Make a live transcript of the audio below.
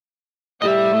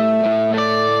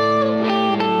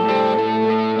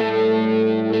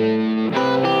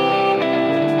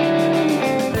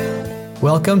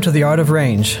Welcome to The Art of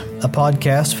Range, a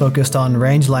podcast focused on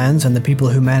rangelands and the people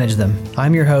who manage them.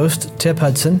 I'm your host, Tip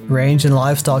Hudson, Range and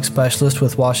Livestock Specialist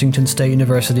with Washington State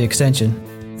University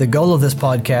Extension. The goal of this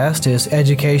podcast is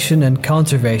education and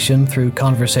conservation through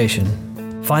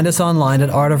conversation. Find us online at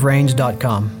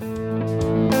artofrange.com.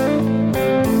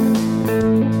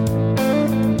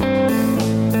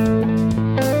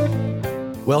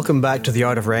 Welcome back to The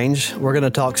Art of Range. We're going to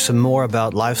talk some more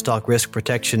about livestock risk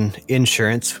protection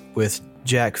insurance with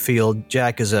Jack Field.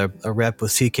 Jack is a rep with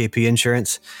CKP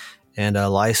Insurance and a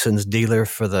licensed dealer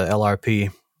for the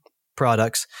LRP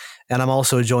products. And I'm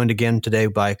also joined again today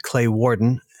by Clay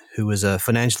Worden, who is a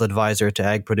financial advisor to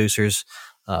ag producers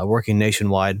working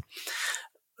nationwide.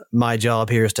 My job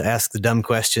here is to ask the dumb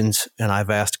questions, and I've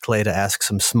asked Clay to ask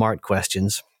some smart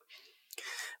questions.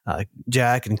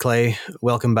 Jack and Clay,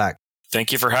 welcome back.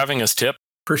 Thank you for having us, Tip.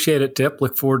 Appreciate it, Tip.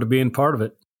 Look forward to being part of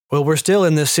it. Well, we're still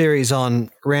in this series on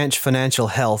ranch financial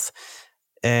health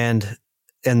and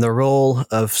the role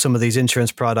of some of these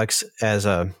insurance products as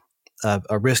a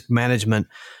risk management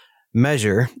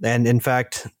measure. And in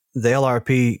fact, the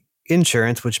LRP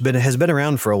insurance, which has been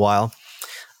around for a while,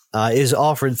 is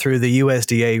offered through the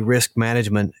USDA Risk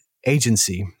Management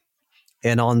Agency.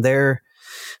 And on their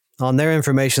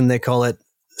information, they call it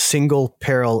single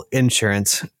peril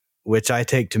insurance, which I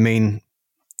take to mean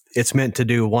it's meant to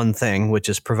do one thing, which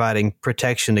is providing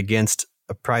protection against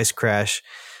a price crash,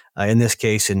 in this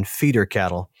case in feeder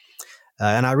cattle.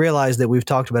 And I realize that we've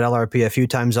talked about LRP a few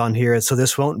times on here, so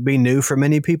this won't be new for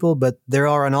many people, but there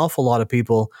are an awful lot of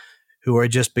people who are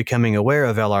just becoming aware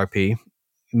of LRP,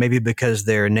 maybe because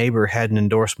their neighbor had an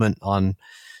endorsement on,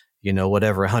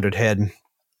 100 head,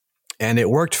 and it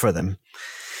worked for them.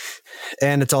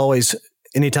 And it's always,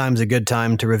 anytime's a good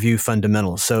time to review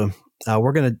fundamentals. So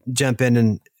we're going to jump in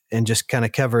and just kind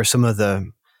of cover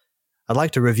I'd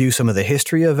like to review some of the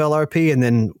history of LRP, and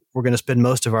then we're going to spend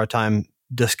most of our time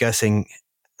discussing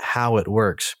how it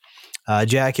works.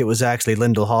 Jack, it was actually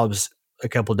Lyndall Hobbs a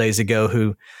couple of days ago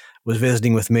who was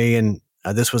visiting with me, and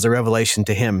this was a revelation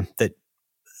to him that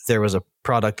there was a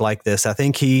product like this. I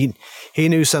think he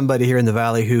knew somebody here in the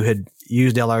Valley who had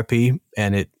used LRP,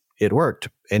 and it worked,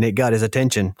 and it got his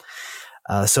attention.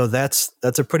 So that's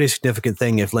a pretty significant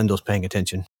thing if Lyndall's paying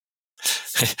attention.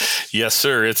 Yes,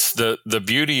 sir. It's the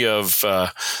beauty of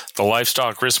the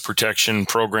Livestock Risk Protection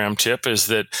Program, Tip, is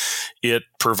that it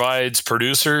provides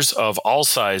producers of all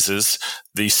sizes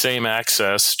the same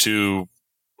access to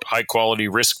high-quality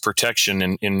risk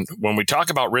protection. And when we talk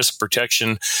about risk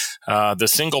protection, the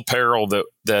single peril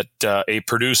that a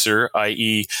producer,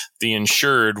 i.e. the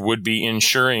insured, would be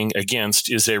insuring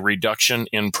against is a reduction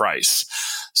in price.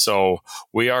 So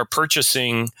we are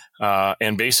purchasing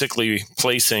and basically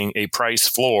placing a price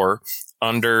floor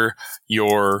under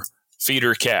your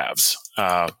feeder calves.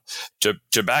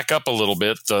 To back up a little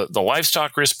bit, the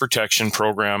Livestock Risk Protection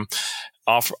Program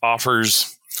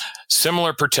offers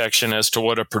similar protection as to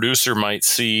what a producer might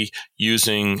see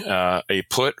using a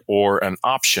put or an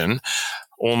option,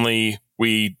 only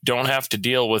we don't have to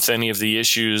deal with any of the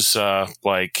issues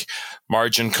like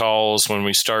margin calls when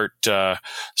we start to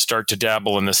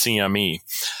dabble in the CME.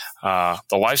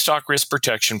 The Livestock Risk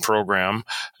Protection Program,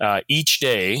 each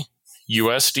day,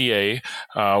 USDA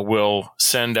will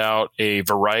send out a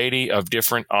variety of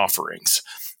different offerings.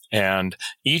 And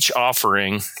each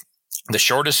offering, the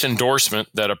shortest endorsement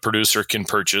that a producer can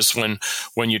purchase,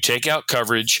 when you take out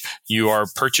coverage, you are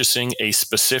purchasing a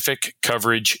specific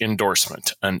coverage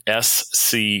endorsement, an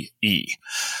SCE.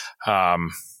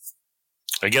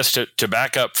 I guess to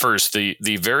back up first,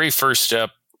 the very first step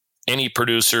any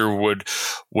producer would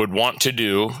want to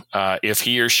do if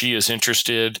he or she is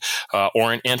interested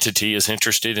or an entity is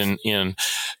interested in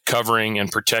covering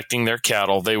and protecting their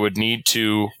cattle, they would need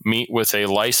to meet with a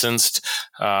licensed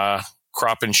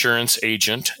crop insurance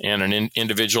agent and an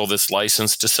individual that's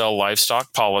licensed to sell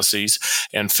livestock policies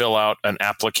and fill out an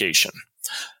application.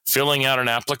 Filling out an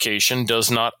application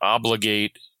does not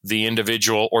obligate the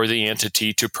individual or the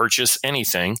entity to purchase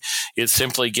anything. It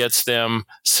simply gets them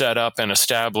set up and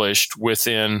established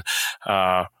within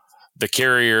the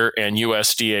carrier and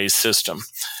USDA's system.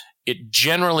 It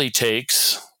generally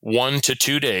takes 1 to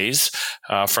 2 days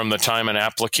from the time an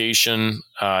application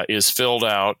is filled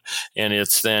out, and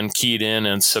it's then keyed in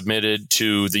and submitted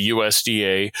to the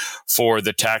USDA for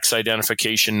the tax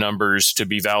identification numbers to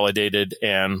be validated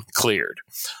and cleared.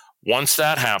 Once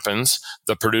that happens,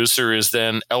 the producer is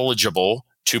then eligible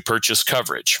to purchase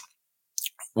coverage.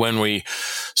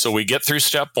 So we get through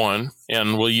step one,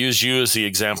 and we'll use you as the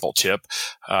example, Tip.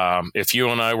 If you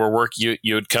and I were working,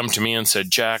 you would come to me and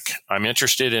said, Jack, I'm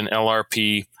interested in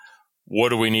LRP. What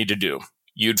do we need to do?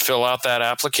 you'd fill out that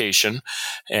application.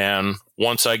 And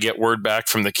once I get word back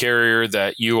from the carrier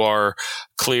that you are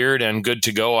cleared and good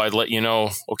to go, I'd let you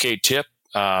know, okay, Tip,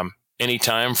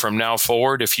 anytime from now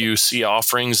forward, if you see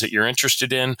offerings that you're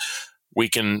interested in, we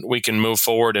can move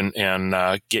forward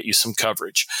and get you some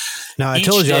coverage. Now, I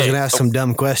told you I was going to ask some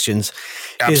dumb questions.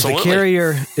 Absolutely.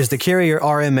 Is the carrier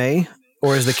RMA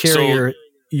or is the carrier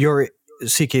your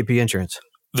CKP insurance?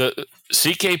 The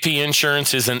CKP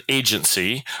Insurance is an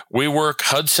agency. We work,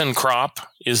 Hudson Crop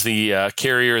is the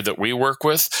carrier that we work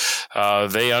with.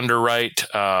 They underwrite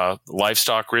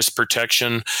livestock risk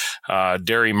protection,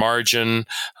 dairy margin,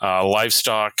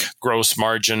 livestock gross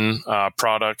margin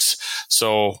products.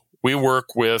 So we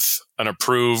work with an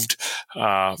approved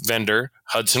vendor,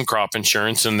 Hudson Crop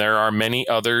Insurance, and there are many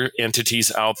other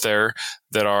entities out there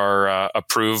that are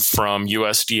approved from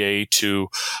USDA to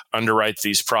underwrite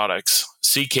these products.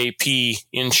 CKP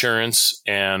Insurance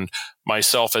and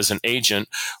myself as an agent,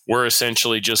 we're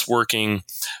essentially just working,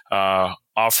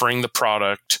 offering the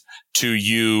product to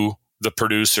you, the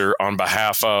producer, on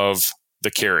behalf of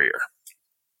the carrier.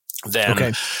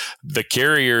 Then the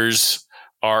carriers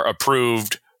are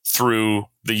approved through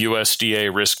the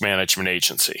USDA Risk Management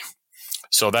Agency.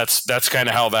 So that's kind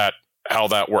of how that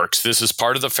works. This is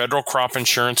part of the federal crop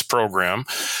insurance program,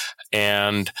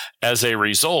 and as a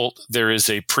result, there is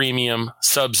a premium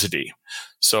subsidy.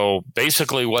 So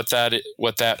basically, what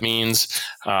that means,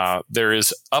 there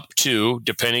is up to,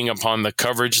 depending upon the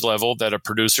coverage level that a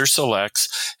producer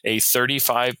selects, a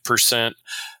 35%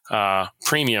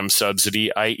 premium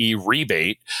subsidy, i.e.,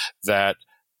 rebate, that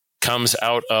comes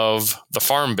out of the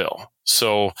farm bill.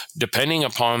 So depending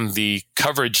upon the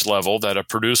coverage level that a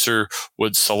producer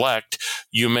would select,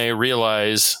 you may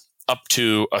realize up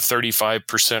to a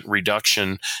 35%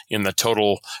 reduction in the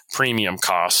total premium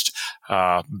cost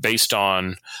based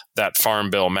on that farm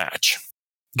bill match.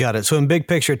 Got it. So in big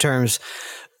picture terms,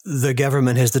 the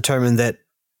government has determined that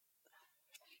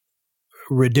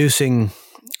reducing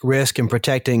risk and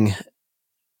protecting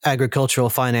agricultural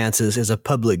finances is a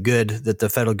public good that the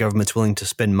federal government's willing to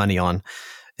spend money on.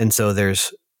 And so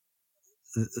there's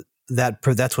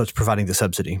that's what's providing the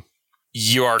subsidy.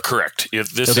 You are correct.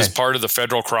 This is part of the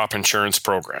federal crop insurance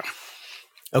program.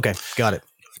 Okay, got it.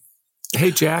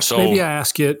 Hey, Jack, maybe I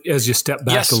ask you, as you step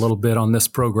back a little bit on this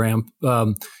program,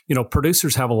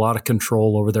 producers have a lot of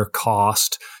control over their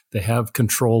cost. They have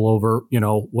control over,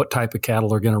 what type of cattle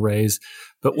they're going to raise.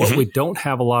 But what we don't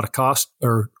have a lot of cost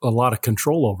or a lot of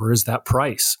control over is that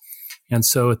price. And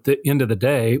so at the end of the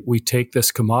day, we take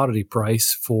this commodity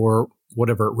price for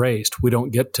whatever it raised. We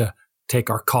don't get to take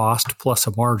our cost plus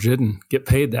a margin and get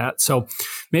paid that. So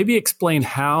maybe explain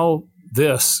how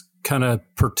this kind of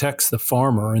protects the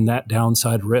farmer in that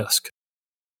downside risk.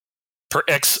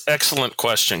 Excellent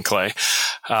question, Clay.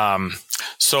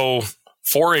 So,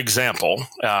 for example,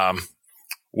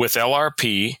 with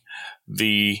LRP,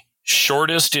 the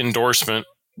shortest endorsement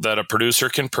that a producer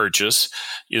can purchase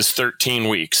is 13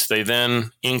 weeks. They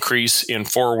then increase in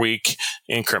 4-week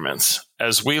increments.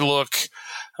 As we look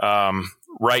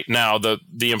right now,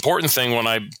 the important thing when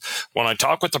I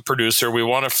talk with the producer, we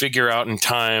want to figure out in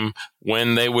time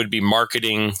when they would be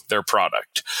marketing their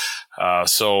product.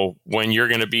 So when you're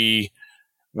going to be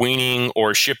weaning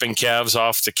or shipping calves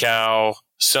off the cow,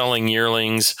 selling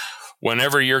yearlings,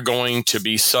 whenever you're going to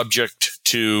be subject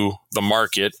to the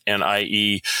market, and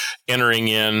i.e. entering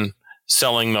in,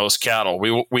 selling those cattle,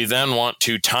 we then want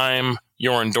to time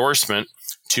your endorsement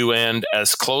to end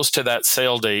as close to that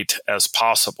sale date as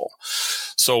possible.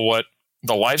 So what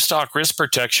the Livestock Risk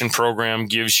Protection Program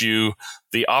gives you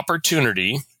the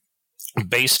opportunity,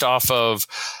 based off of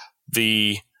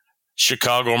the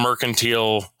Chicago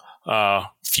Mercantile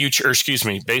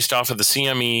based off of the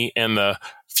CME and the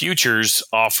futures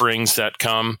offerings that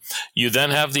come, you then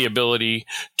have the ability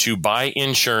to buy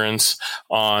insurance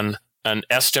on an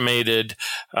estimated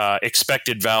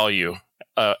expected value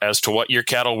as to what your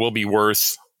cattle will be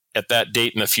worth at that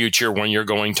date in the future when you're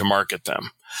going to market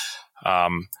them.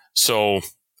 So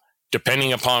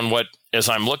depending upon what, as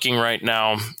I'm looking right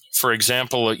now, for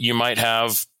example, you might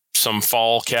have some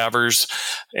fall calvers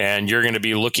and you're going to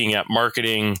be looking at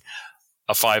marketing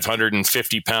a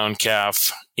 550-pound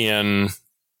calf in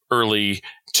early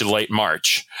to late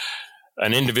March.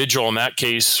 An individual in that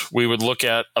case, we would look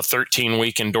at a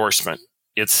 13-week endorsement.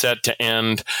 It's set to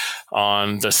end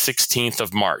on the 16th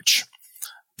of March.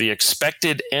 The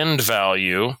expected end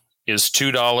value is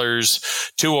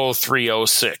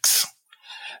 $2.20306.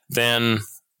 Then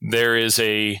there is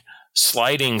a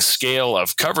sliding scale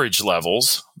of coverage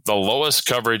levels. The lowest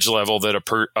coverage level that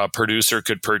a producer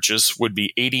could purchase would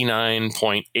be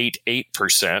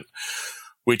 89.88%,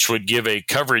 which would give a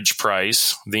coverage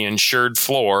price, the insured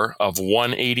floor, of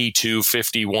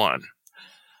 $182.51.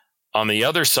 On the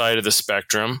other side of the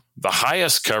spectrum, the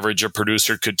highest coverage a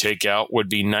producer could take out would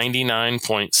be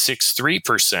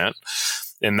 99.63%,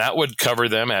 and that would cover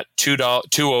them at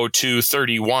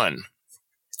 $202.31.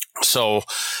 So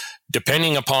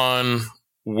depending upon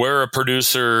where a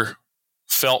producer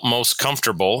felt most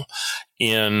comfortable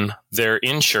in their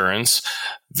insurance,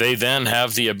 they then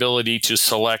have the ability to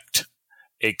select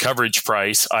a coverage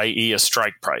price, i.e. a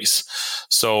strike price.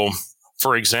 So,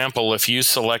 for example, if you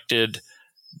selected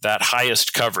that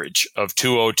highest coverage of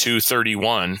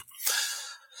 $202.31,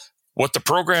 what the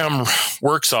program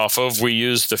works off of, we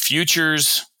use the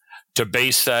futures to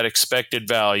base that expected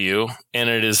value, and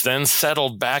it is then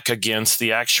settled back against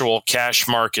the actual cash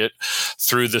market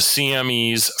through the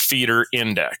CME's feeder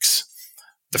index.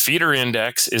 The feeder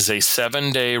index is a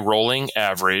 7-day rolling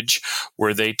average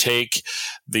where they take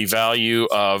the value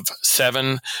of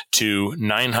 7 to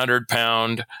 900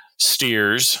 pound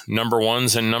steers, number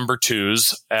ones and number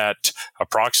twos, at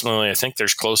approximately, I think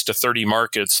there's close to 30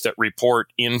 markets that report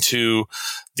into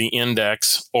the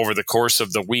index over the course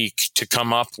of the week to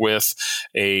come up with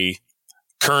a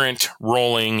current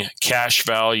rolling cash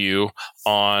value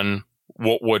on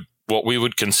what we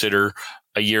would consider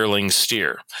a yearling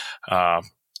steer.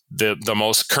 The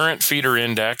most current feeder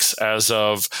index as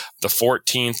of the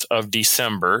 14th of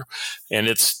December, and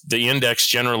the index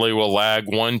generally will lag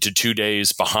 1 to 2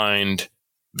 days behind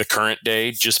the current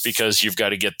day, just because you've got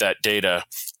to get that data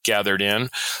gathered in.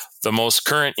 The most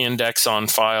current index on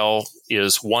file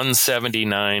is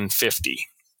 179.50.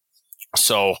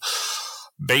 So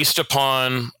based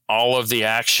upon all of the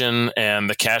action and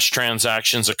the cash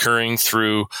transactions occurring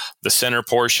through the center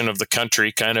portion of the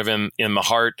country, kind of in the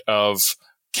heart of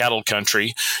cattle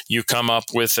country, you come up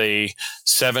with a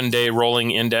 7-day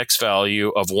rolling index value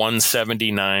of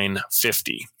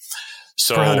 179.50.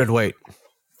 So per hundredweight.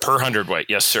 Per hundredweight,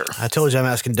 yes, sir. I told you I'm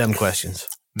asking dumb questions.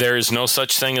 There is no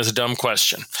such thing as a dumb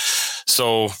question.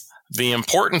 So the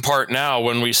important part now,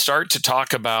 when we start to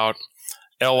talk about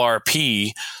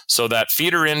LRP, so that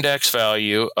feeder index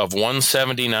value of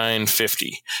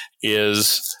 179.50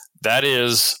 is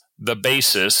the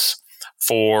basis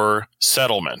for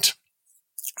settlement.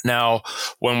 Now,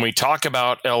 when we talk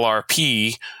about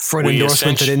LRP, for an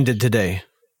endorsement that ended today.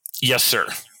 Yes, sir.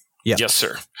 Yep. Yes,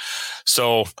 sir.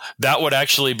 So that would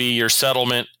actually be your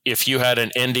settlement if you had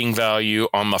an ending value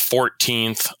on the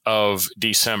 14th of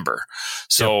December.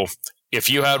 So if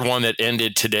you had one that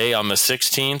ended today on the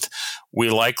 16th,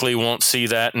 we likely won't see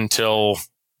that until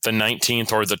the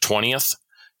 19th or the 20th,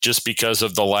 just because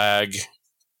of the lag.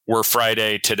 We're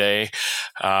Friday today.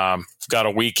 Got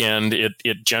a weekend.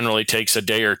 It generally takes a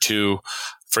day or two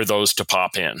for those to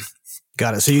pop in.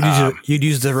 Got it. So you'd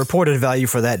use the reported value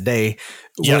for that day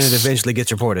when it eventually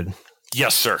gets reported.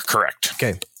 Yes, sir. Correct.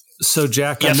 Okay. So,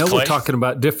 Jack, yes, I know Clay? We're talking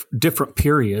about different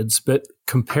periods, but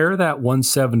compare that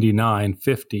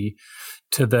 179.50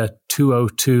 to the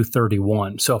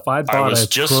 202.31. So if I bought I was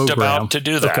just about to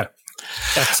do that. Okay.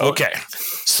 Excellent. Okay.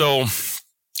 So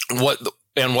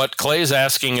what Clay's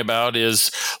asking about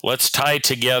is, let's tie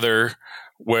together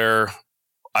where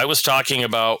I was talking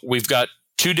about. We've got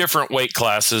two different weight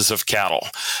classes of cattle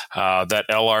that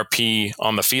LRP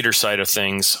on the feeder side of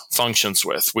things functions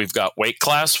with. We've got weight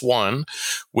class 1,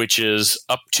 which is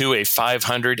up to a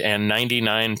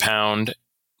 599 pound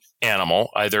animal,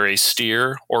 either a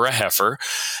steer or a heifer,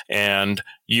 and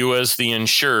you as the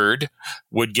insured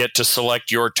would get to select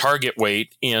your target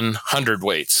weight in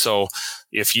hundredweights. So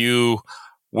if you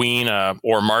wean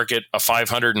or market a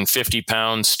 550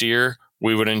 pound steer,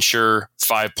 we would insure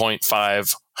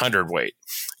 5.5 hundredweight.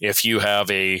 If you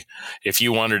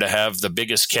wanted to have the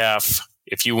biggest calf,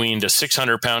 if you weaned a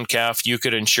 600 pound calf, you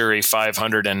could insure a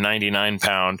 599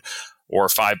 pound or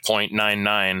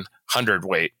 5.99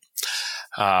 hundredweight.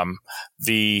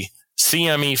 The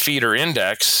CME feeder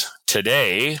index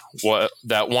today,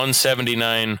 that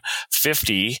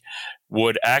 179.50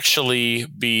 would actually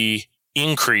be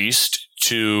increased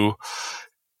to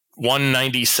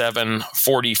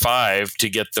 197.45 to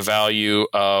get the value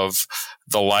of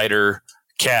the lighter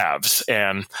calves.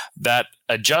 And that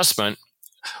adjustment,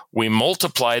 we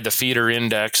multiply the feeder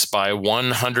index by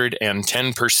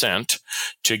 110%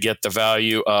 to get the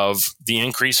value of the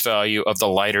increased value of the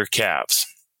lighter calves.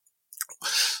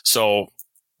 So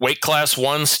weight class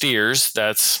 1 steers,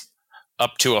 that's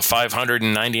up to a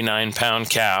 599 pound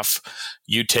calf.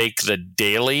 You take the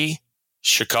daily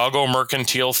Chicago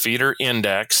Mercantile Feeder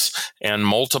Index and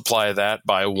multiply that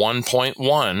by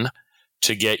 1.1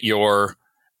 to get your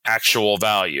actual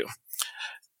value.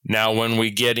 Now, when we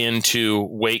get into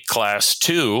weight class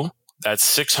 2, that's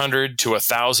 600 to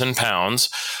 1,000 pounds.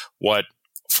 What,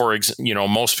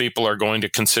 most people are going to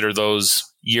consider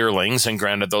those yearlings, and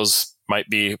granted, those might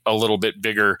be a little bit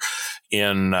bigger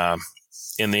in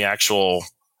the actual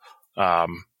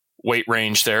weight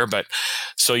range there. But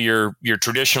so your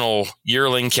traditional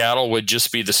yearling cattle would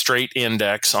just be the straight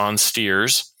index on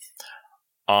steers.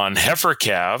 On heifer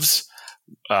calves,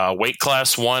 weight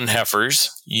class 1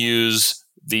 heifers use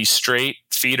the straight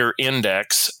feeder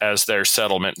index as their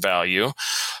settlement value.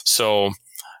 So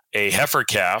a heifer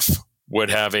calf would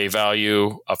have a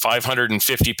value, a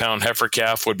 550 pound heifer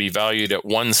calf would be valued at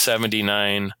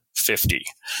 $179.50.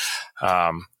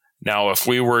 Now, if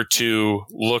we were to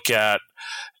look at,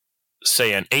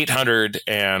 say, an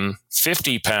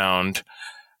 850 pound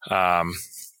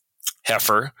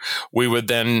heifer, we would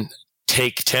then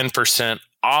take 10%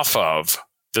 off of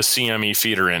the CME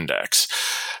feeder index.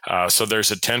 So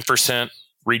there's a 10%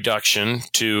 reduction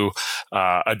to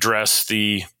address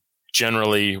the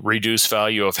generally reduced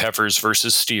value of heifers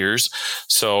versus steers.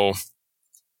 So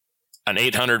an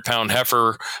 800 pound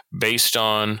heifer based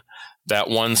on that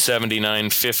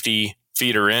 179.50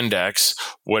 feeder index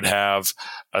would have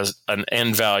an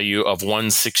end value of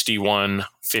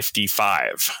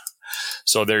 161.55.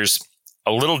 So there's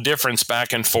a little difference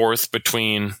back and forth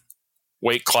between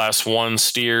weight class 1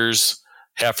 steers,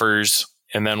 heifers,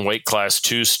 and then weight class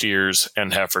 2 steers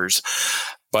and heifers.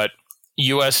 But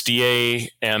USDA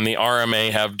and the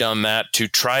RMA have done that to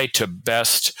try to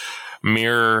best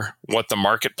mirror what the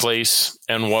marketplace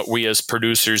and what we as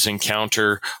producers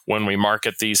encounter when we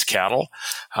market these cattle.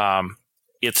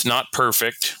 It's not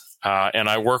perfect, and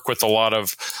I work with a lot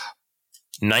of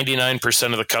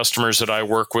 99% of the customers that I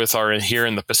work with are here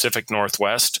in the Pacific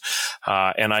Northwest,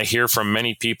 and I hear from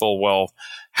many people, well,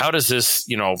 how does this,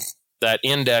 that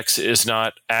index is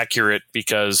not accurate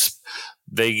because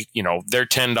they're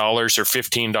 $10 or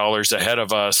 $15 ahead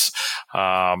of us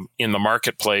in the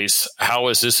marketplace. How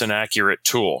is this an accurate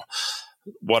tool?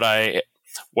 What I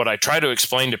try to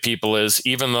explain to people is,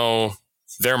 even though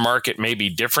their market may be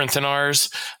different than ours,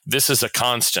 this is a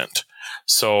constant.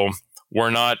 So we're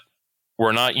not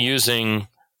using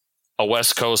a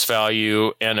West Coast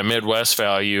value and a Midwest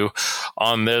value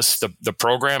on this. The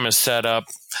program is set up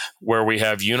where we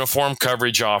have uniform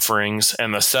coverage offerings,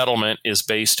 and the settlement is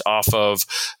based off of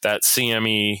that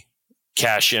CME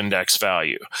cash index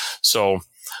value. So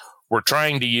we're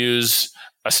trying to use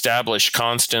established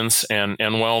constants and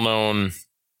well-known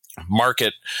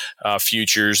market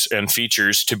futures and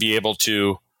features to be able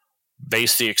to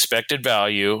base the expected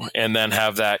value and then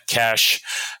have that cash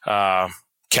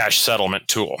settlement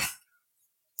tool.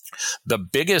 The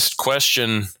biggest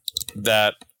question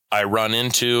that I run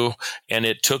into, and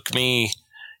it took me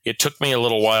a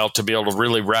little while to be able to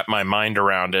really wrap my mind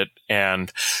around it,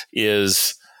 and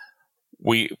is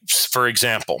for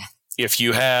example, if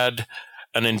you had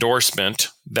an endorsement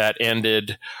that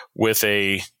ended with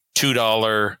a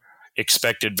 $2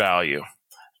 expected value,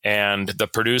 and the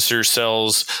producer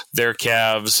sells their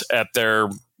calves at their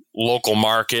local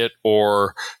market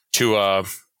or to a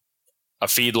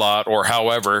feedlot or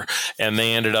however, and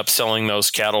they ended up selling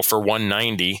those cattle for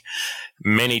 $190.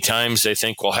 Many times they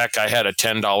think, well, heck, I had a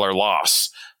 $10 loss.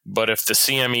 But if the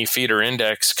CME feeder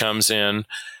index comes in,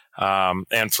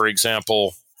 and for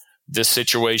example, this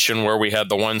situation where we had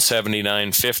the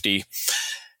 179.50,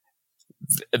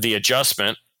 the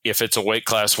adjustment, if it's a weight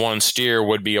class 1 steer,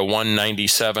 would be a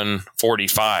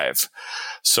 197.45.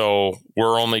 So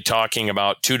we're only talking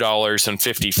about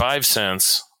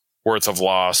 $2.55 worth of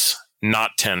loss,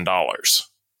 not $10.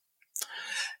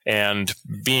 And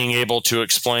being able to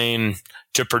explain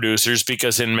to producers,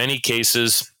 because in many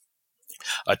cases,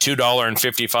 a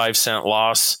 $2.55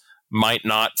 loss might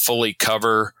not fully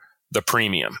cover the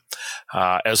premium.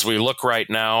 As we look right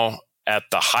now at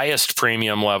the highest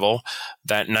premium level,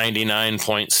 that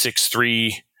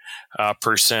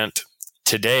 99.63%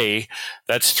 today,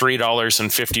 that's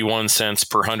 $3.51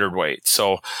 per hundredweight.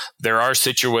 So there are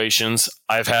situations,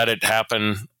 I've had it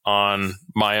happen on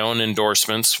my own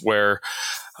endorsements, where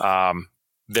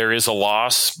there is a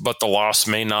loss, but the loss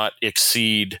may not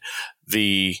exceed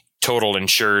the total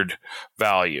insured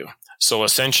value. So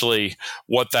essentially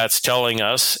what that's telling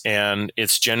us, and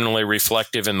it's generally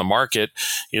reflective in the market,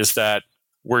 is that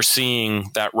we're seeing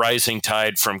that rising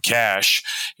tide from cash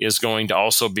is going to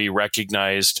also be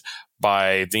recognized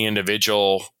by the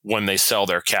individual when they sell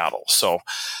their cattle. So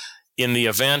in the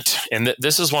event, and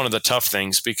this is one of the tough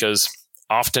things, because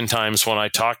oftentimes when I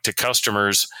talk to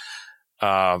customers,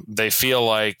 they feel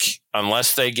like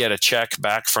unless they get a check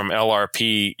back from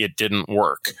LRP, it didn't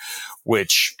work,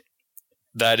 which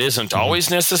that isn't always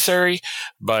necessary.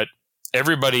 But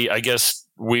everybody, I guess,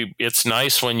 it's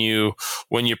nice when you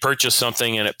purchase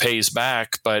something and it pays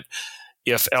back, but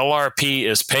if LRP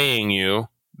is paying you,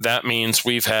 that means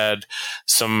we've had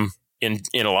some, in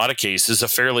a lot of cases, a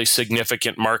fairly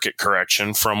significant market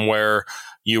correction from where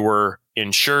you were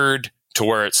insured to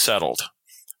where it's settled.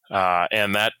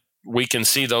 And that we can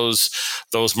see those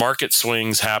market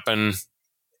swings happen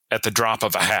at the drop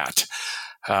of a hat.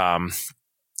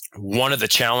 One of the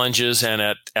challenges, and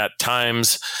at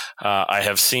times I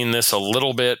have seen this a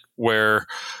little bit, where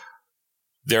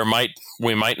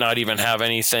we might not even have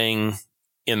anything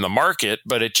in the market,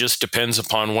 but it just depends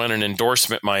upon when an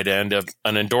endorsement might end.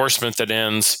 An endorsement that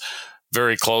ends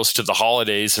very close to the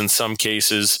holidays in some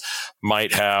cases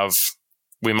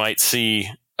we might see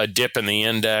a dip in the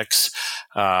index.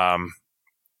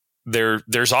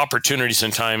 There's opportunities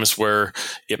and times where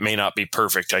it may not be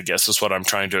perfect, I guess is what I'm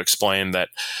trying to explain, that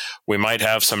we might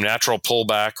have some natural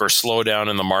pullback or slowdown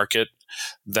in the market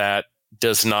that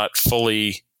does not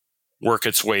fully work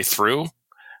its way through.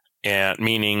 And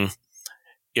meaning,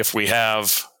 if we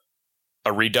have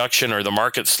a reduction or the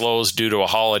market slows due to a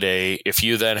holiday, if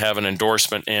you then have an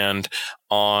endorsement end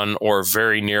on or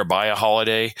very nearby a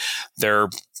holiday,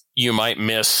 you might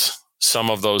miss some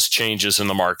of those changes in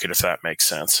the market, if that makes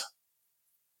sense.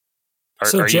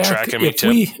 Are Jack, you tracking me,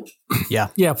 Tim?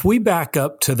 If we back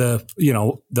up to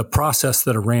the process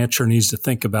that a rancher needs to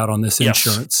think about on this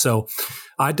insurance. So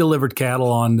I delivered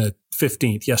cattle on the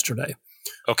 15th yesterday.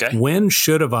 Okay. When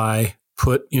should have I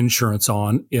put insurance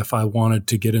on if I wanted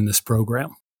to get in this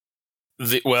program?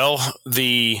 The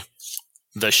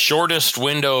shortest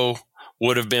window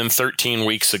would have been 13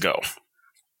 weeks ago.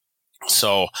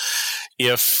 So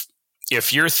if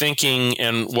you're thinking,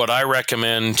 and what I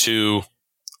recommend to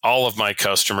all of my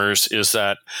customers is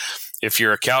that if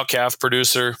you're a cow-calf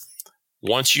producer,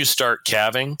 once you start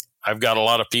calving, I've got a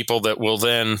lot of people that will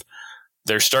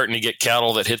they're starting to get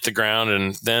cattle that hit the ground,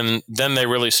 and then they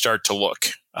really start to look.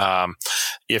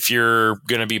 If you're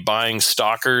going to be buying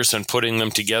stockers and putting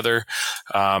them together,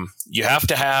 you have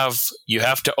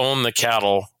to own the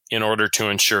cattle in order to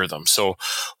insure them. So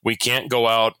we can't go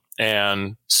out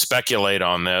and speculate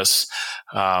on this.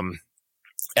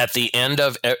 At the end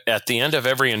of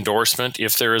every endorsement,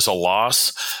 if there is a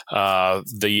loss,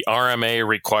 the RMA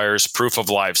requires proof of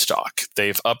livestock.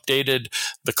 They've updated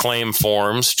the claim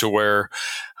forms to where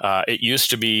it used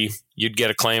to be you'd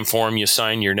get a claim form, you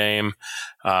sign your name,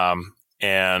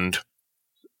 and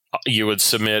you would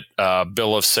submit a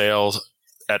bill of sale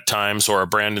at times or a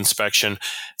brand inspection.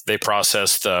 They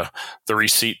process the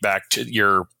receipt back to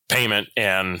your payment,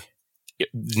 and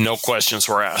no questions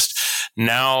were asked.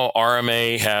 Now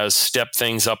RMA has stepped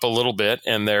things up a little bit,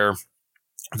 and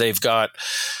they've got,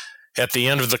 at the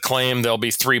end of the claim, there'll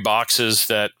be 3 boxes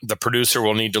that the producer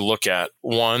will need to look at.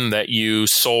 One, that you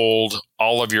sold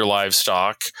all of your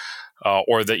livestock,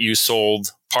 or that you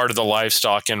sold part of the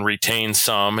livestock and retained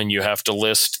some, and you have to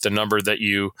list the number that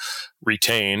you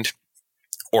retained,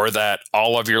 or that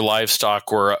all of your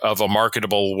livestock were of a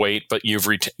marketable weight, but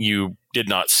you did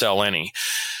not sell any.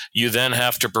 You then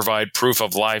have to provide proof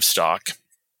of livestock.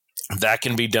 That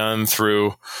can be done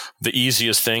through, the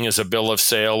easiest thing is a bill of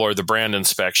sale or the brand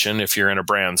inspection if you're in a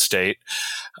brand state.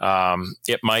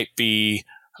 It might be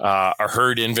a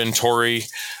herd inventory.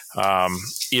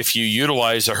 If you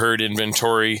utilize a herd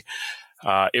inventory,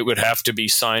 it would have to be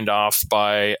signed off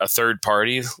by a third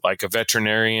party, like a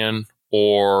veterinarian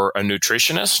or a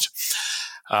nutritionist.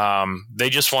 They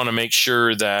just want to make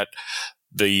sure that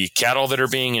the cattle that are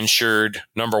being insured,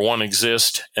 number one,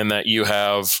 exist, and that you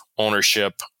have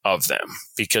ownership of them.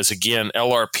 Because again,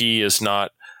 LRP is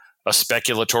not a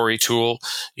speculatory tool.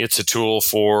 It's a tool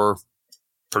for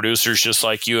producers just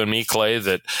like you and me, Clay,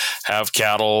 that have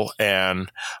cattle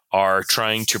and are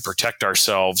trying to protect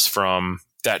ourselves from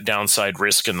that downside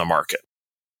risk in the market.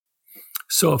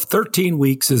 So if 13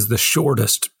 weeks is the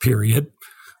shortest period,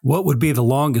 what would be the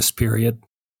longest period?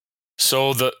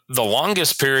 So the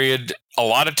longest period, a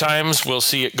lot of times we'll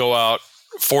see it go out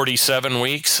 47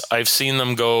 weeks. I've seen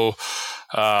them go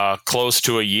close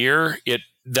to a year.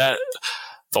 The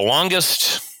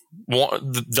longest,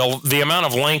 the amount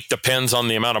of length depends on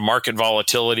the amount of market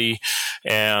volatility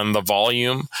and the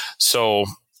volume. So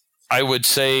I would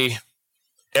say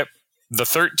the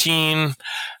 13,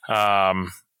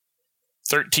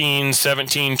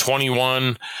 17,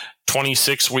 21,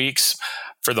 26 weeks,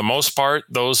 for the most part,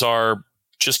 those are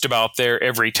just about there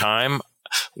every time.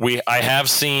 I have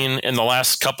seen in the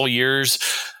last couple of years,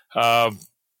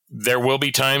 there will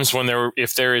be times when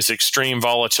if there is extreme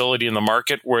volatility in the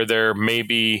market where there may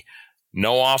be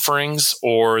no offerings,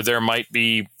 or there might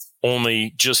be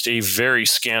only just a very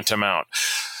scant amount.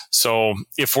 So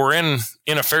if we're in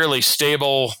a fairly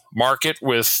stable market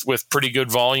with pretty good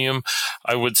volume,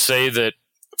 I would say that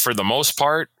for the most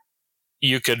part,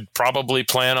 you could probably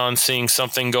plan on seeing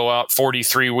something go out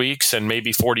 43 weeks and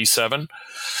maybe 47.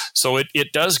 So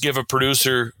it does give a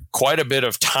producer quite a bit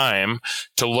of time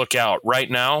to look out. Right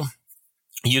now,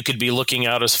 you could be looking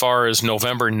out as far as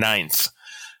November 9th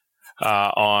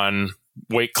on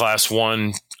weight class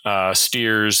 1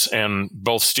 steers, and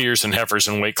both steers and heifers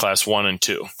in weight class 1 and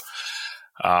 2.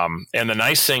 And the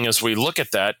nice thing as we look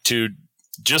at that, to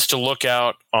look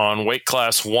out on weight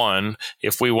class 1,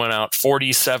 if we went out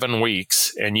 47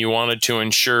 weeks and you wanted to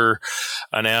insure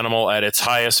an animal at its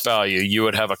highest value, you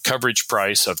would have a coverage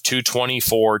price of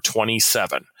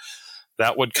 $224.27.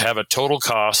 That would have a total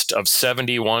cost of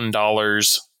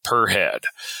 $71 per head.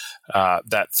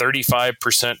 That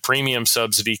 35% premium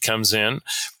subsidy comes in,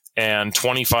 and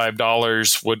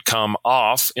 $25 would come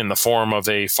off in the form of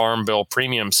a Farm Bill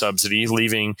premium subsidy,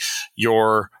 leaving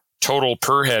your total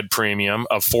per head premium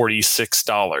of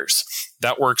 $46.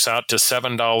 That works out to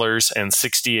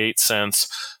 $7.68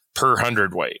 per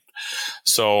hundredweight.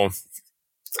 So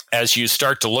as you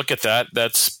start to look at that,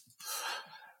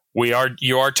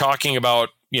 you are talking about,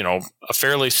 a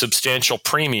fairly substantial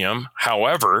premium.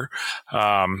 However,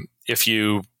 if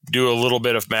you do a little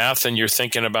bit of math and you're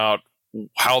thinking about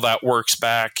how that works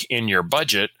back in your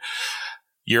budget,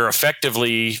 you're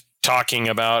effectively talking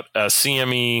about a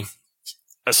CMA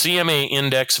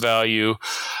index value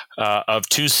of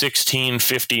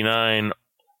 216.59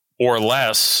 or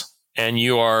less, and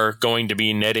you are going to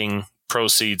be netting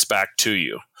proceeds back to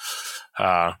you.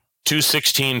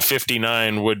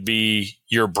 216.59 would be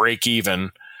your break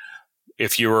even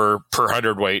if you were per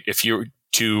hundredweight, if you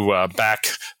to back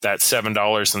that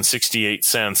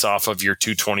 $7.68 off of your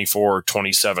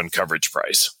 $224.27 coverage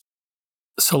price.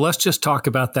 So let's just talk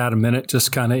about that a minute,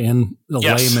 just kind of in the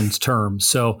layman's terms.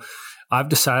 So I've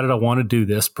decided I want to do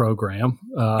this program.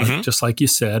 Just like you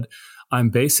said, I'm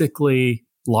basically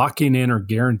locking in or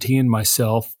guaranteeing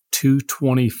myself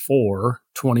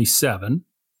 $224.27.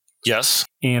 Yes.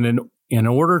 And in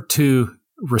order to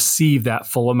receive that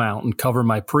full amount and cover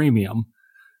my premium,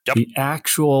 the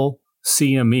actual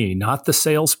CME, not the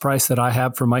sales price that I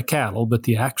have for my cattle, but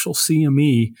the actual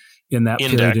CME in that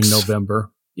period in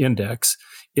November index,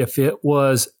 if it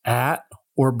was at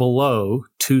or below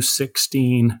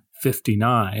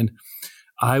 216.59,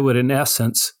 I would in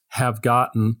essence have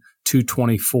gotten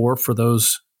 224 for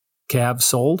those calves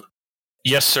sold.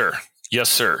 Yes, sir. Yes,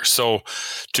 sir. So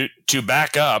to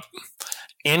back up,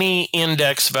 any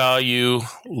index value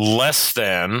less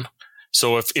than,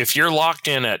 so if you're locked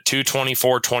in at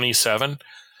 224.27,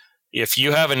 if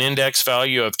you have an index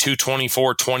value of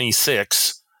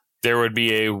 224.26, there would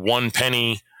be a 1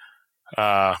 penny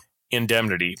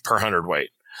indemnity per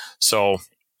hundredweight. So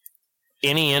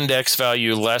any index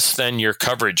value less than your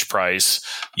coverage price,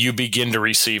 you begin to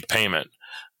receive payment.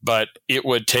 But it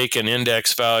would take an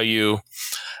index value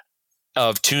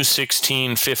of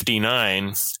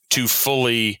 216.59 to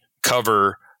fully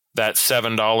cover that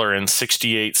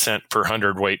 $7.68 per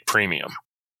hundredweight premium.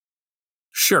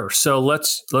 Sure. So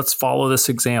let's follow this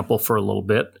example for a little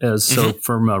bit. So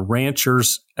from a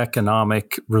rancher's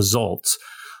economic results,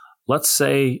 let's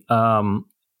say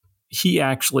he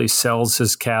actually sells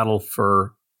his cattle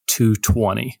for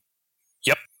 $220.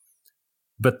 Yep.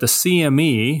 But the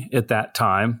CME at that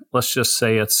time, let's just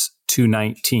say it's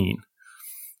 $219.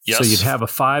 Yes. So you'd have a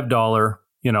 $5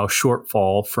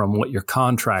 shortfall from what your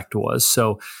contract was.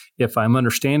 So if I'm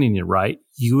understanding you right,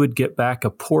 you would get back a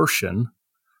portion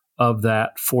of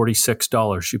that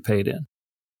 $46 you paid in.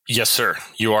 Yes, sir.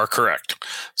 You are correct.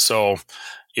 So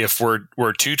if we're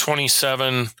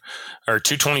 227 or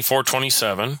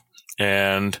 224.27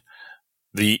 and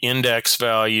the index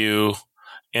value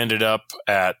ended up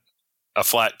at a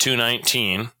flat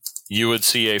 219, you would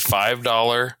see a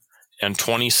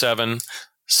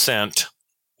 $5.27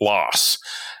 loss.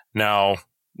 Now,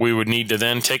 we would need to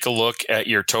then take a look at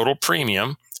your total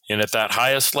premium. And at that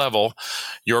highest level,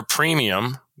 your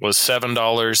premium was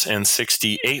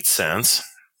 $7.68.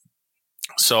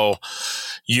 So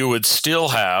you would still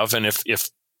have, and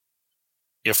if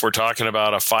we're talking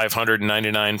about a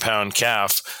 599 pound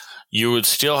calf, you would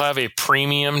still have a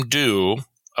premium due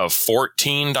of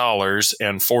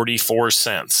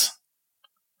 $14.44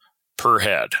 per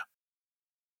head.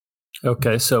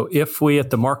 Okay, so if we at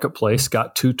the marketplace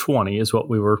got 220 is what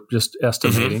we were just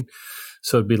estimating,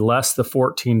 so it'd be less the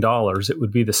 $14. It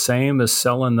would be the same as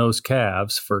selling those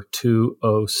calves for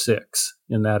 $206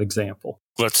 in that example.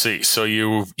 Let's see. So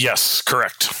yes,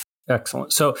 correct.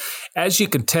 Excellent. So as you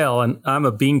can tell, and I'm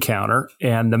a bean counter,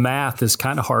 and the math is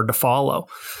kind of hard to follow.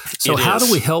 So how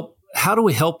do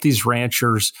we help these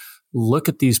ranchers look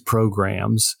at these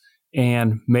programs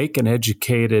and make an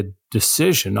educated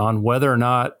decision on whether or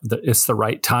not it's the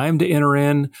right time to enter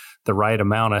in, the right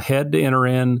amount ahead to enter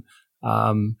in?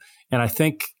 And I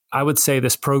think I would say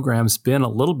this program's been a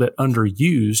little bit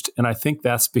underused, and I think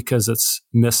that's because it's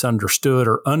misunderstood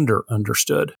or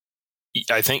understood.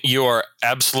 I think you are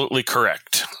absolutely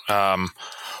correct.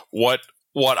 What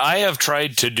I have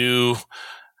tried to do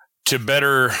to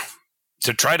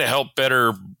try to help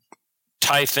better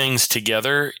tie things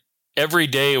together, every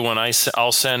day when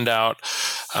I'll send out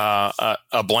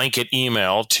a blanket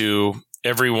email to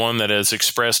everyone that has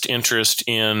expressed interest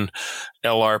in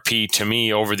LRP to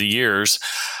me over the years,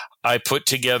 I put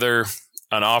together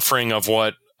an offering of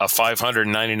what a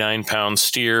 599-pound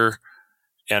steer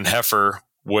and heifer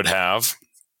would have,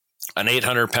 an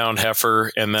 800-pound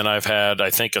heifer, and then I've had, I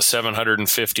think, a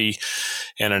 750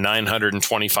 and a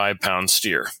 925-pound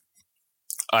steer.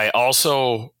 I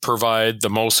also provide the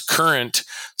most current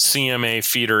CMA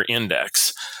feeder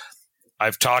index.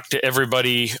 I've talked to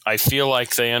everybody. I feel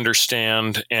like they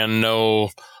understand and know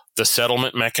the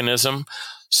settlement mechanism.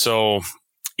 So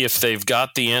if they've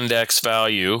got the index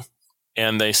value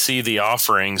and they see the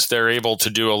offerings, they're able to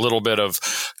do a little bit of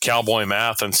cowboy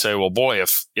math and say, well, boy,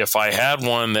 if I had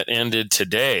one that ended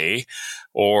today,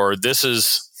 or this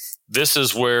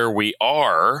is where we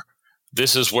are,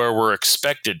 this is where we're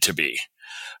expected to be.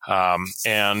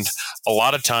 And a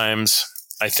lot of times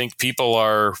I think people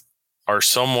are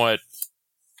somewhat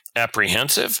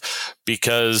apprehensive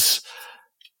because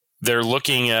they're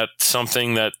looking at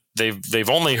something that they've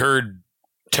only heard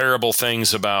terrible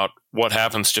things about what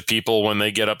happens to people when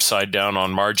they get upside down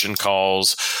on margin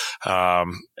calls,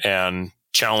 and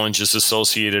challenges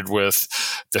associated with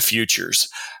the futures.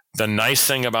 The nice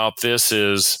thing about this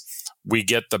is we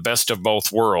get the best of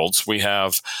both worlds. We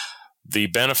have the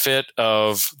benefit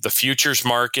of the futures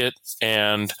market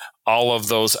and all of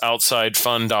those outside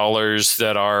fund dollars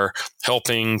that are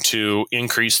helping to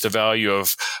increase the value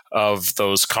of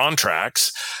those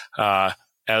contracts,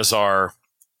 as our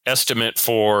estimate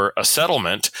for a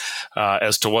settlement,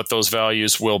 as to what those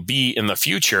values will be in the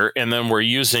future. And then we're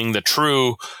using the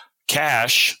true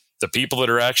cash, the people that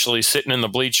are actually sitting in the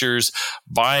bleachers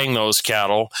buying those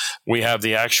cattle. We have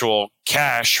the actual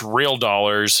cash, real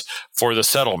dollars for the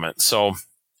settlement. So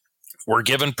we're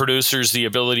giving producers the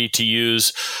ability to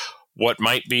use what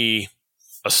might be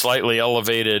a slightly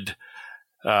elevated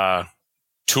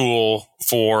tool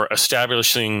for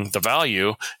establishing the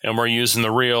value, and we're using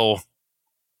the real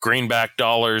greenback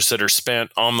dollars that are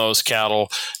spent on those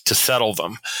cattle to settle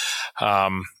them.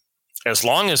 As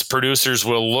long as producers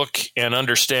will look and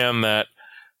understand that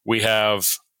we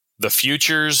have the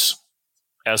futures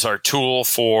as our tool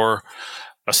for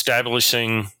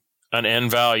establishing an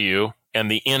end value and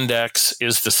the index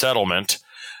is the settlement,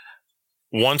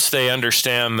 once they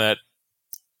understand that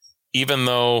even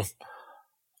though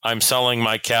I'm selling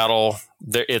my cattle,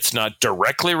 it's not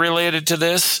directly related to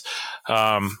this,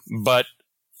 but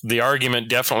the argument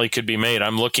definitely could be made.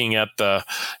 I'm looking at the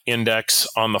index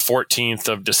on the 14th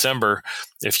of December.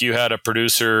 If you had a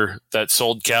producer that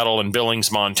sold cattle in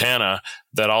Billings, Montana,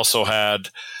 that also had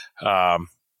an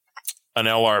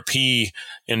LRP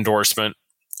endorsement,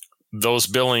 those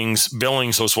Billings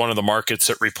was one of the markets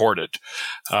that reported.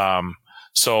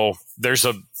 So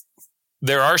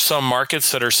there are some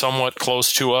markets that are somewhat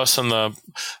close to us on the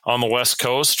West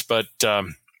Coast, but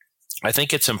I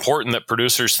think it's important that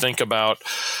producers think about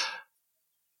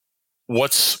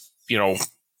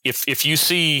if you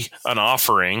see an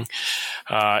offering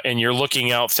and you're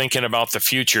looking out thinking about the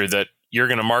future, that you're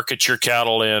going to market your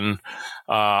cattle in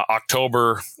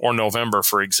October or November,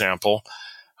 for example.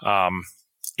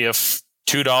 If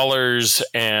 $2,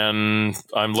 and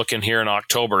I'm looking here in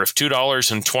October, if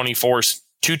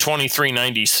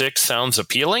 $2.23.96 sounds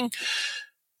appealing,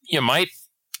 you might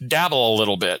dabble a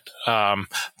little bit.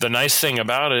 The nice thing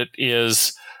about it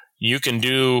is you can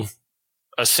do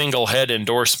a single head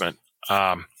endorsement.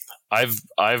 I've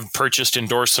purchased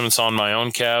endorsements on my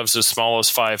own calves as small as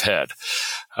 5 head.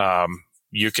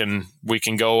 We can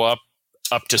go up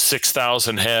to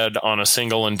 6,000 head on a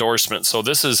single endorsement. So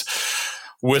this is,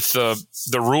 with the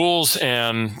rules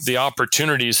and the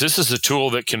opportunities, this is a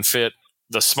tool that can fit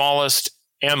the smallest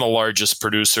and the largest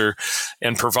producer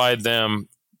and provide them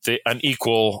an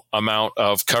equal amount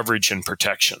of coverage and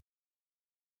protection.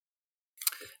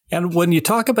 And when you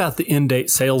talk about the end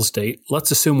date sales date, let's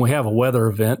assume we have a weather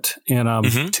event in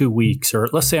 2 weeks, or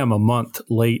let's say I'm a month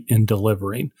late in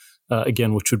delivering.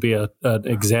 again, which would be an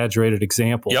exaggerated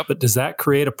example. Yep. But does that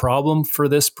create a problem for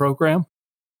this program?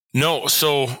 No.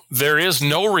 So there is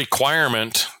no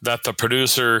requirement that the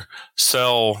producer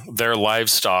sell their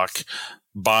livestock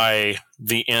by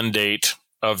the end date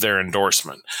of their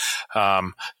endorsement.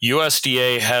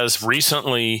 USDA has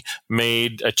recently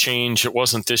made a change. It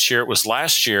wasn't this year, it was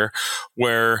last year,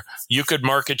 where you could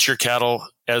market your cattle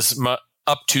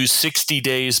up to 60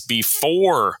 days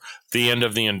before the end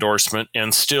of the endorsement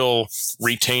and still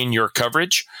retain your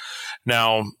coverage.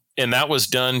 Now, and that was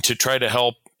done to try to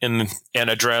help and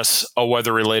address a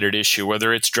weather-related issue,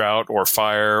 whether it's drought or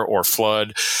fire or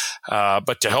flood,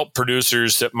 but to help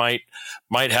producers that might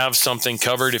have something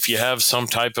covered. If you have some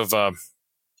type of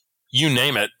you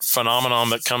name it,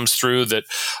 phenomenon that comes through that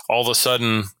all of a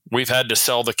sudden we've had to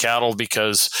sell the cattle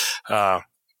because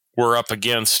we're up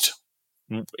against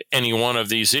any one of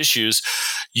these issues,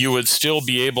 you would still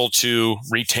be able to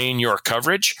retain your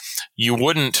coverage. You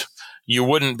wouldn't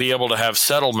be able to have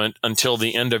settlement until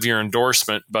the end of your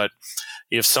endorsement, but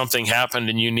if something happened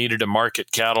and you needed to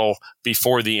market cattle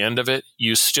before the end of it,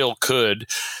 you still could,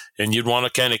 and you'd want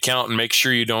to kind of count and make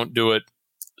sure you don't do it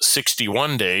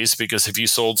 61 days, because if you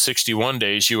sold 61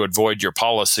 days, you would void your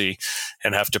policy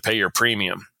and have to pay your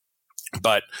premium.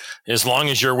 But as long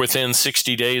as you're within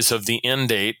 60 days of the end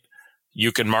date,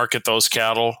 you can market those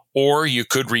cattle, or you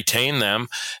could retain them.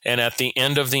 And at the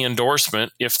end of the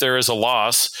endorsement, if there is a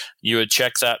loss, you would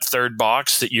check that third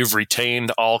box that you've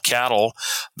retained all cattle,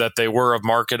 that they were of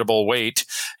marketable weight,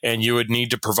 and you would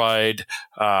need to provide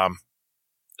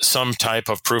some type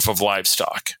of proof of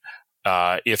livestock.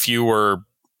 If you were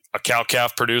a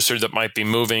cow-calf producer that might be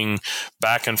moving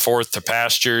back and forth to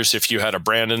pastures, if you had a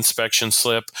brand inspection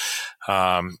slip,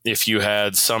 if you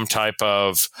had some type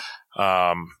of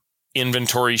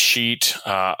inventory sheet.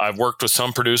 I've worked with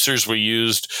some producers.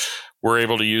 We're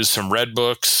able to use some red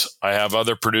books. I have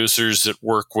other producers that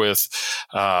work with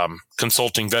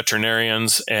consulting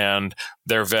veterinarians, and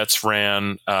their vets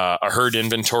ran a herd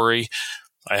inventory.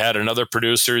 I had another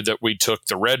producer that we took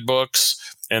the red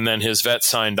books, and then his vet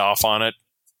signed off on it.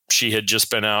 She had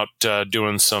just been out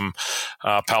doing some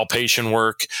palpation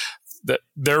work. That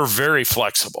they're very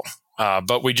flexible,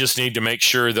 but we just need to make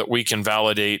sure that we can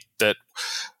validate that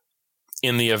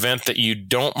in the event that you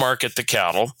don't market the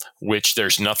cattle, which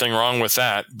there's nothing wrong with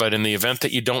that, but in the event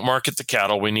that you don't market the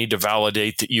cattle, we need to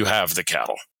validate that you have the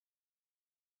cattle.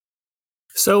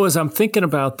 So as I'm thinking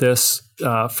about this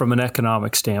from an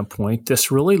economic standpoint, this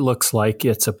really looks like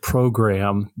it's a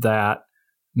program that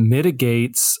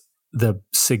mitigates the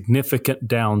significant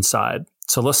downside.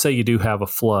 So let's say you do have a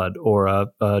flood or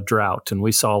a drought, and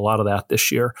we saw a lot of that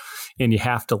this year, and you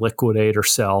have to liquidate or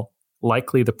sell.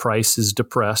 Likely the price is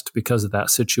depressed because of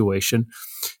that situation,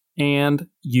 and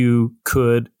you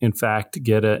could, in fact,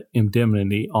 get an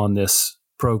indemnity on this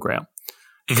program.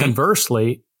 Mm-hmm.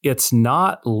 Conversely, it's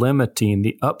not limiting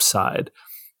the upside.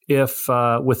 If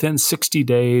within 60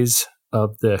 days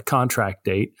of the contract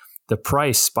date, the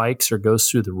price spikes or goes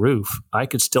through the roof, I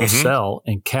could still sell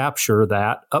and capture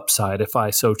that upside if I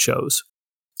so chose.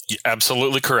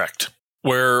 Absolutely correct.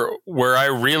 Where I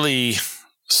really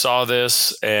saw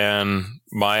this and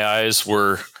my eyes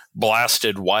were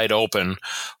blasted wide open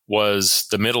was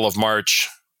the middle of March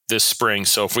this spring.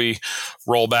 So if we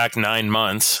roll back 9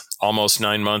 months, almost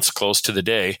 9 months, close to the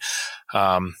day,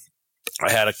 I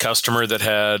had a customer that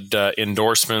had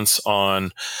endorsements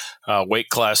on weight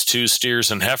class 2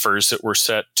 steers and heifers that were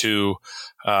set to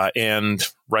end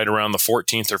right around the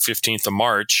 14th or 15th of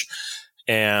March.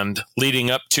 And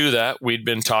leading up to that, we'd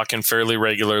been talking fairly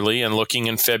regularly, and looking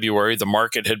in February, the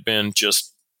market had been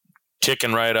just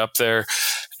ticking right up there.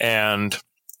 And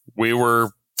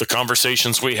the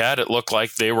conversations we had, it looked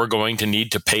like they were going to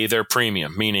need to pay their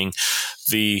premium, meaning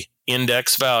the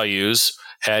index values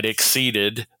had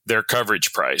exceeded their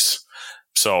coverage price.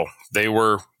 So they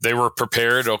were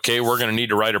prepared. Okay, we're going to need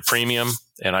to write a premium.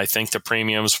 And I think the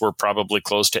premiums were probably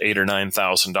close to $8,000 or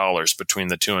 $9,000 between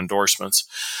the two endorsements.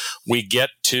 We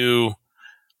get to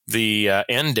the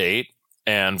end date,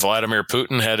 and Vladimir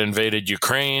Putin had invaded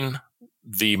Ukraine.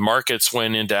 The markets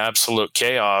went into absolute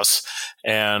chaos,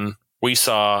 and we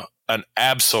saw an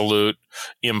absolute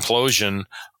implosion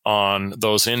on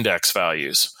those index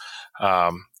values.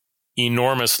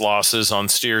 Enormous losses on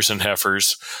steers and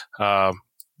heifers.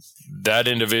 That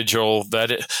individual,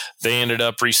 they ended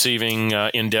up receiving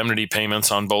indemnity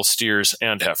payments on both steers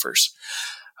and heifers.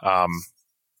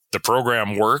 The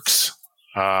program works.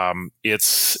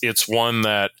 It's one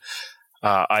that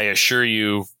I assure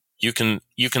you, you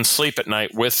can sleep at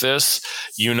night with this.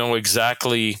 You know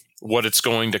exactly what it's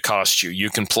going to cost you. You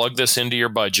can plug this into your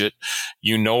budget.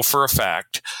 You know for a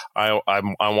fact, I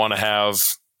want to have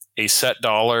a set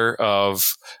dollar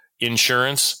of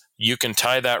insurance. You can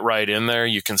tie that right in there.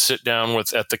 You can sit down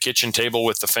at the kitchen table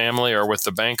with the family or with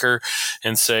the banker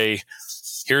and say,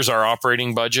 here's our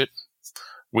operating budget.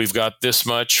 We've got this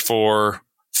much for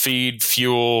feed,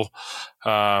 fuel,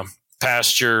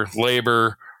 pasture,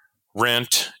 labor,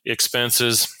 rent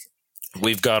expenses.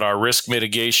 We've got our risk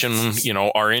mitigation,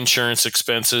 our insurance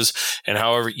expenses, and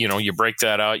however, you break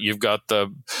that out, you've got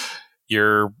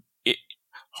your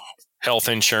health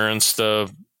insurance, the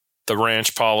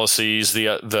ranch policies,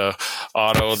 the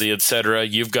auto, the et cetera.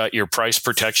 You've got your price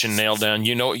protection nailed down.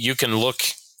 You can look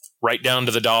right down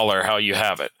to the dollar how you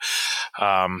have it.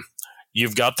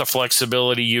 You've got the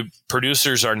flexibility.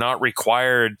 Producers are not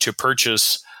required to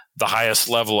purchase the highest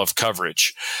level of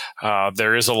coverage.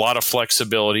 There is a lot of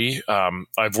flexibility.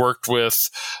 I've worked with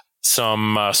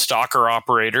some stocker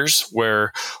operators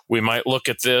where we might look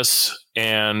at this,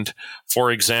 and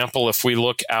for example, if we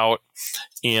look out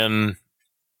in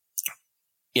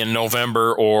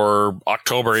November or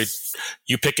October,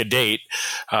 you pick a date.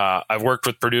 I've worked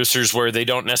with producers where they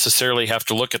don't necessarily have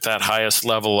to look at that highest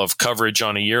level of coverage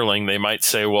on a yearling. They might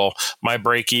say, well, my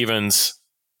break even's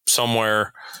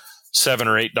somewhere $7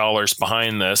 or $8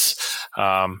 behind this.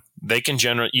 They can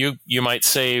generate, you might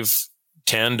save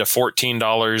 $10 to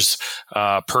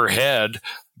 $14 per head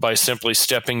by simply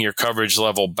stepping your coverage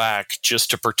level back just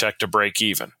to protect a break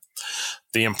even.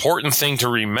 The important thing to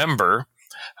remember,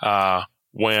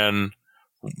 when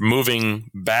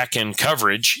moving back in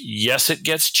coverage, yes, it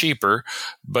gets cheaper,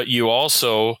 but you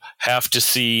also have to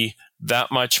see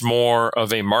that much more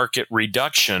of a market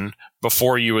reduction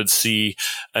before you would see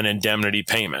an indemnity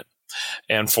payment.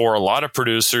 And for a lot of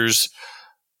producers,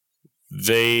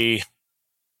 the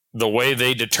way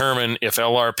they determine if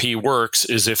LRP works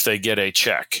is if they get a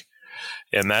check.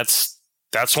 And that's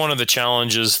one of the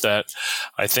challenges that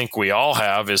I think we all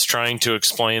have, is trying to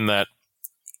explain that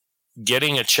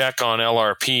getting a check on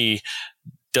LRP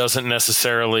doesn't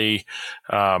necessarily,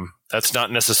 that's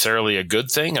not necessarily a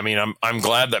good thing. I mean, I'm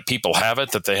glad that people have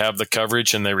it, that they have the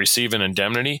coverage and they receive an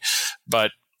indemnity.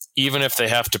 But even if they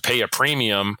have to pay a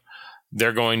premium,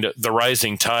 the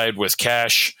rising tide with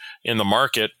cash in the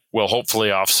market will hopefully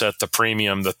offset the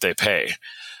premium that they pay.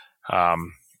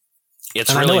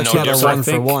 It's really no different. Not a one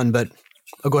for one, but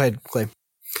go ahead, Clay.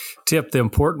 Tip, the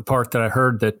important part that I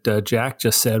heard that Jack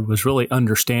just said was really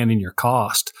understanding your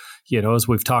cost. As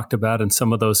we've talked about in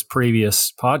some of those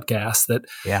previous podcasts, that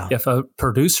if a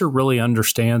producer really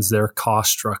understands their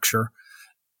cost structure,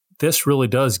 this really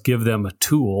does give them a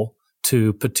tool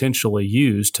to potentially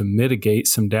use to mitigate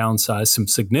some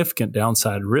significant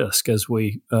downside risk, as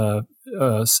we have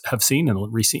seen in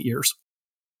recent years.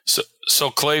 So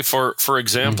Clay, for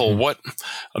example, what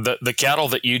the cattle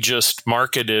that you just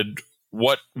marketed,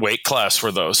 what weight class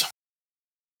were those?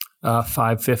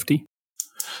 550.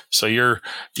 So you're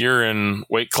in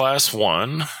weight class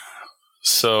 1.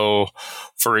 So,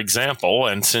 for example,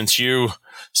 and since you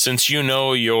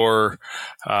know your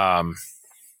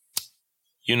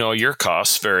your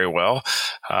costs very well,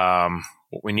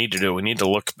 what we need to do, we need to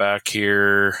look back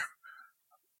here.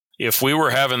 If we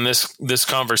were having this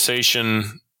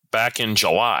conversation back in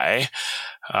July,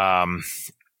 on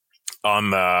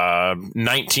the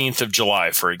 19th of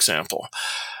July, for example,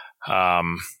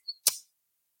 the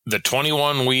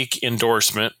 21-week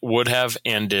endorsement would have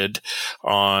ended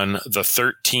on the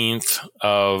 13th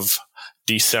of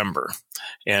December.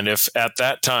 And if at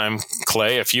that time,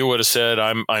 Clay, if you would have said,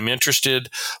 I'm interested,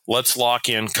 let's lock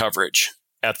in coverage.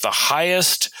 At the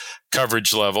highest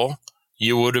coverage level,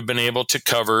 you would have been able to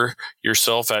cover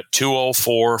yourself at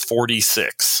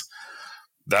 $204.46.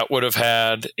 That would have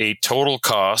had a total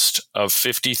cost of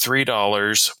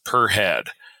 $53 per head,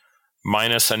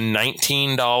 minus a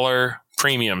 $19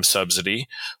 premium subsidy,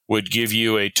 would give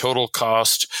you a total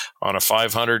cost on a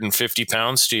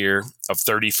 550-pound steer of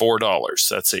 $34.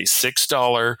 That's a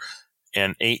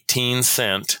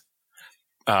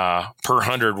 $6.18 per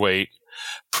hundredweight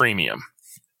premium.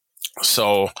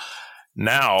 So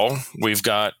now we've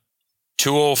got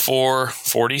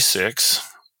 204.46.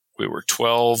 We were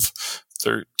 12,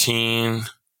 13,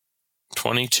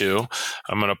 22.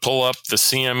 I'm going to pull up the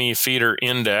CME feeder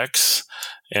index,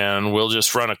 and we'll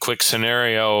just run a quick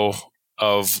scenario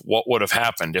of what would have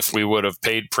happened if we would have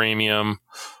paid premium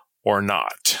or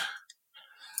not.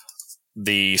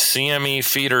 The CME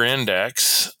feeder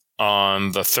index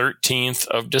on the 13th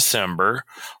of December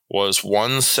was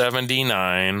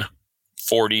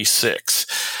 179.46.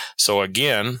 So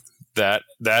again, that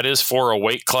is for a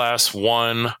weight class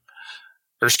 1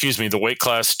 the weight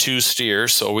class 2 steer.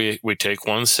 So we take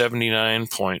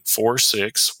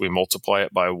 179.46, we multiply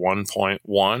it by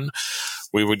 1.1,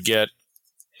 we would get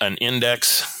an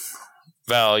index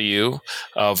value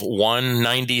of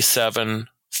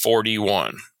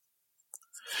 197.41.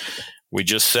 We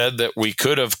just said that we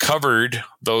could have covered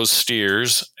those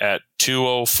steers at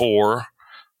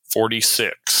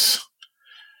 204.46.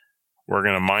 We're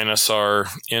going to minus our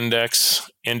index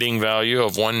ending value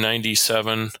of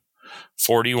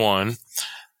 197.41.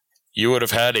 You would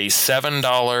have had a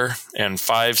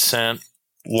 $7.05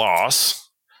 loss.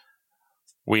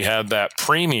 We had that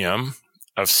premium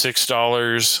of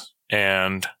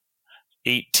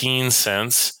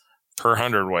 $6.18 per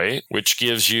hundredweight, which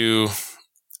gives you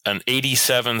an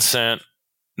 87-cent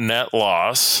net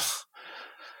loss.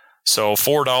 So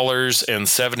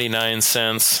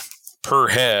 $4.79 per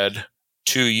head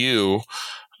to you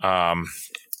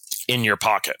in your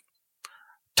pocket,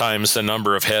 times the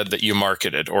number of head that you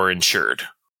marketed or insured.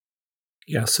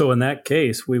 Yeah, so in that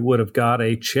case, we would have got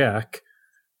a check.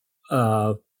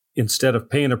 Instead of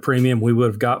paying a premium, we would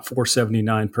have got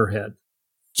 $4.79 per head.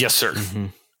 Yes, sir.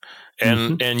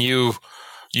 And you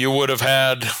would have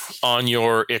had, on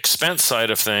your expense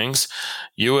side of things,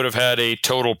 you would have had a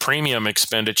total premium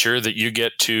expenditure that you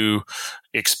get to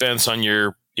expense on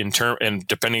your and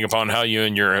depending upon how you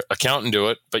and your accountant do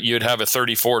it, but you'd have a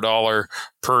 $34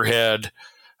 per head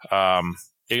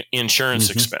insurance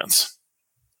expense.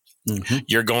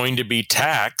 You're going to be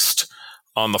taxed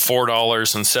on the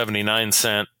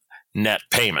 $4.79 net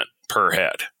payment per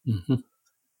head.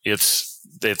 It's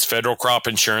federal crop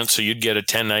insurance, so you'd get a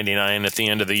 1099 at the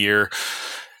end of the year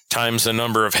times the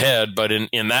number of head. But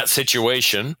in that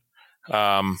situation,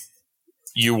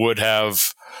 you would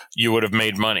have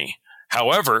made money.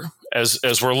 However,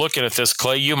 as we're looking at this,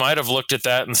 Clay, you might have looked at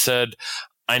that and said,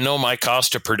 I know my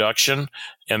cost of production,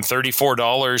 and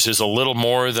 $34 is a little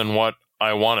more than what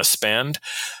I want to spend.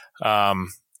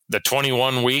 The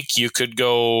 21 week, you could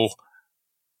go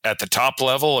at the top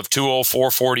level of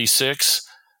 204.46.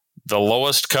 The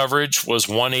lowest coverage was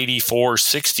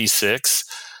 184.66.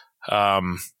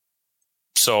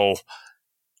 So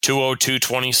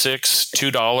 202.26,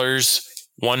 $2,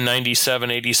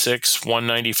 197.86,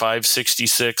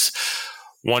 195.66,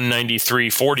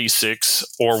 193.46,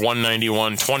 or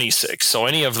 191.26. So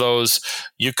any of those,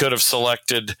 you could have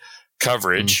selected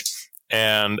coverage.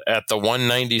 And at the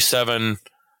 197,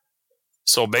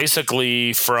 so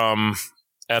basically from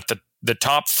at the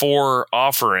top 4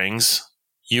 offerings,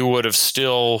 you would have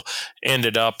still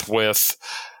ended up with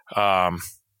a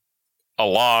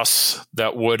loss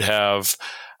that would have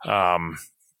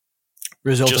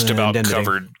just about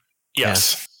covered.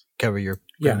 Yes. Cover your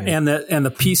premium. And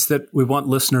the piece that we want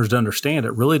listeners to understand,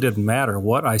 it really didn't matter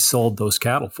what I sold those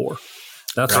cattle for.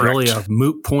 That's really a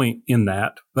moot point in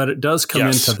that, but it does come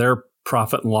into their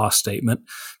profit and loss statement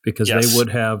because they would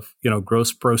have,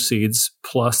 gross proceeds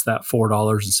plus that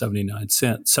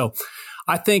 $4.79. So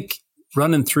I think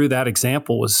running through that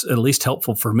example was at least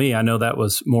helpful for me. I know that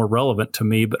was more relevant to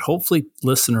me, but hopefully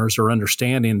listeners are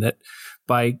understanding that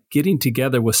by getting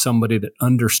together with somebody that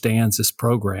understands this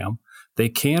program, they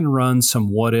can run some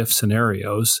what-if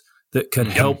scenarios that could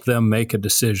help them make a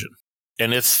decision.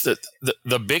 And it's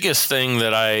the biggest thing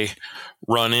that I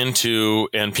run into,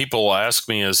 and people will ask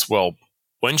me is, well,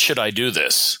 when should I do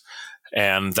this?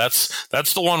 And that's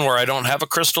the one where I don't have a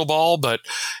crystal ball, but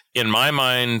in my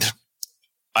mind,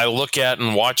 I look at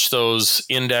and watch those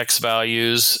index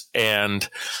values, and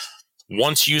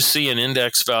once you see an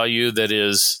index value that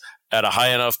is at a high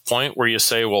enough point where you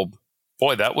say, well,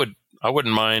 boy, I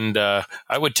wouldn't mind, I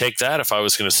would take that if I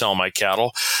was going to sell my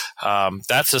cattle.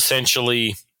 That's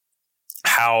essentially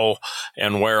how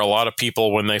and where a lot of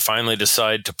people, when they finally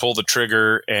decide to pull the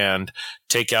trigger and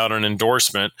take out an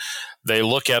endorsement, they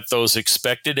look at those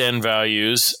expected end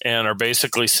values and are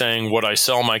basically saying, would I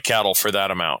sell my cattle for that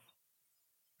amount?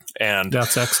 And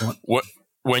that's excellent.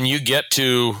 When you get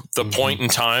to the point in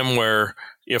time where,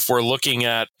 if we're looking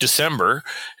at December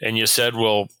and you said,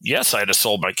 well, yes, I'd have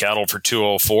sold my cattle for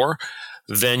 204,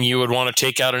 then you would want to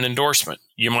take out an endorsement.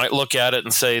 You might look at it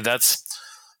and say, that's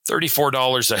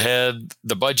 $34 a head.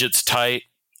 The budget's tight.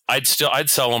 I'd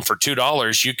sell them for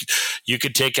 $2. You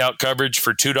could take out coverage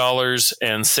for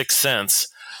 $2.06.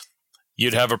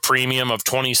 You'd have a premium of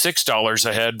 $26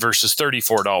 a head versus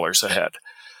 $34 a head.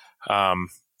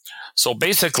 So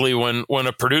basically, when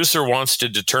a producer wants to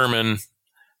determine,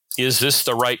 is this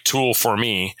the right tool for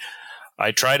me,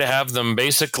 I try to have them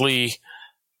basically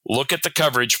look at the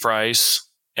coverage price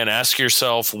and ask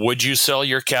yourself, would you sell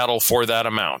your cattle for that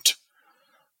amount?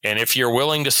 And if you're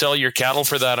willing to sell your cattle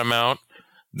for that amount,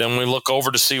 then we look over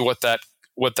to see what that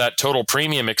what that total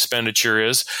premium expenditure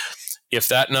is. If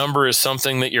that number is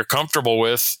something that you're comfortable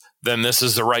with, then this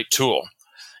is the right tool.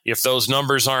 If those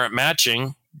numbers aren't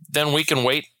matching, then we can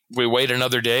wait. We wait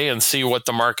another day and see what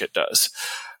the market does.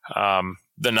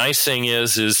 The nice thing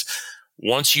is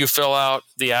once you fill out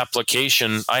the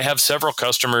application, I have several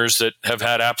customers that have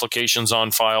had applications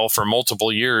on file for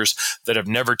multiple years that have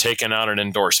never taken out an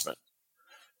endorsement.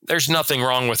 There's nothing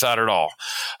wrong with that at all.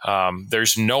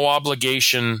 There's no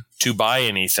obligation to buy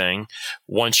anything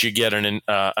once you get an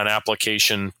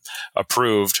application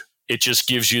approved. It just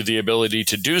gives you the ability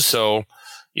to do so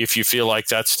if you feel like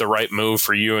that's the right move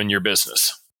for you and your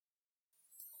business.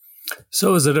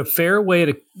 So is it a fair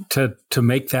way to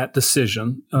make that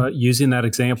decision using that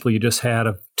example you just had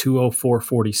of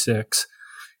 204.46,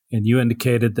 and you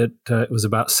indicated that it was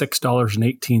about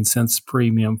 $6.18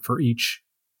 premium for each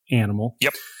animal?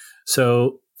 Yep.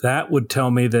 So that would tell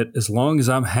me that as long as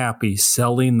I'm happy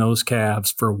selling those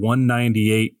calves for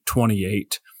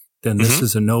 $198.28, then this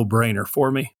is a no-brainer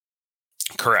for me.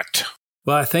 Correct.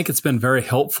 Well, I think it's been very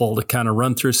helpful to kind of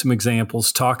run through some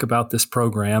examples, talk about this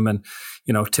program. And,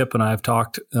 Tip and I have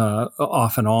talked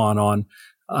off and on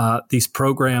these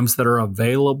programs that are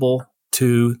available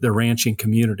to the ranching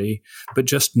community, but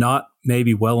just not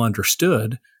maybe well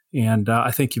understood. And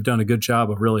I think you've done a good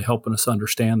job of really helping us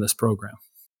understand this program.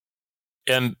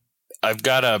 And I've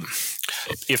got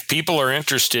if people are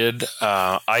interested,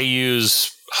 I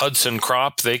use Hudson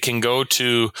Crop. They can go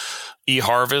to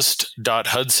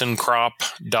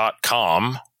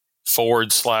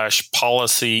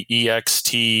eharvest.hudsоncrop.com/policy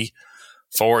EXT/LRP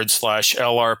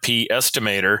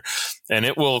estimator, and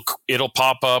it'll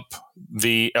pop up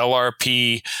the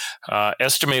LRP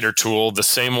estimator tool, the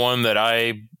same one that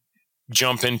I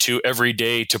jump into every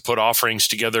day to put offerings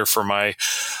together for my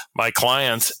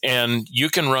clients, and you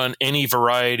can run any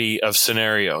variety of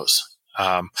scenarios.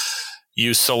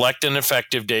 You select an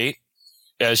effective date.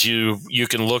 As you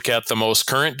can look at the most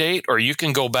current date, or you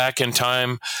can go back in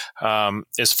time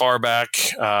as far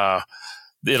back.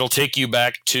 It'll take you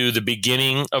back to the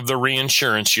beginning of the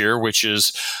reinsurance year, which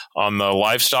is on the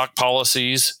livestock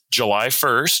policies, July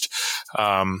 1st.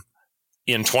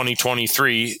 In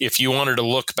 2023, if you wanted to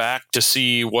look back to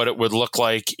see what it would look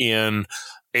like in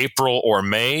April or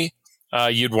May,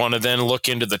 you'd want to then look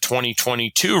into the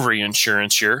 2022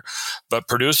 reinsurance year. But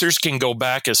producers can go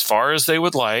back as far as they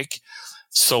would like,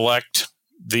 select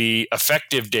the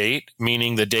effective date,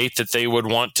 meaning the date that they would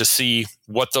want to see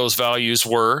what those values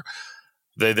were.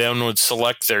 They then would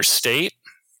select their state.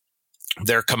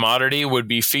 Their commodity would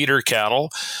be feeder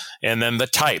cattle, and then the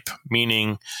type,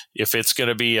 meaning if it's going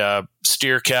to be a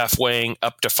steer calf weighing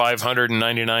up to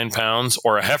 599 pounds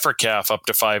or a heifer calf up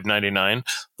to 599,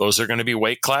 those are going to be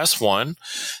weight class 1.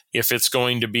 If it's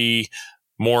going to be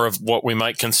more of what we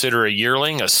might consider a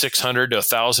yearling, a 600 to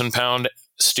 1,000 pound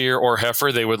steer or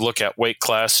heifer, they would look at weight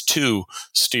class 2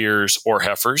 steers or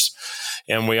heifers.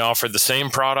 And we offer the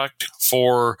same product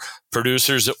for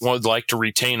producers that would like to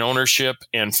retain ownership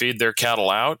and feed their cattle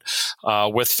out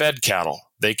with fed cattle.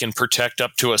 They can protect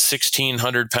up to a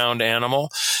 1,600 pound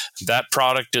animal. That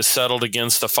product is settled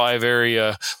against the 5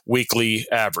 area weekly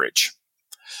average.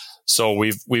 So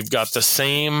we've got the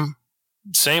same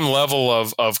level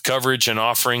of coverage and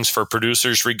offerings for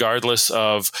producers, regardless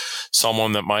of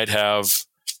someone that might have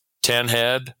 10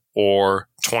 head or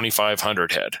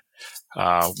 2,500 head.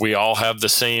 We all have the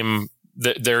same.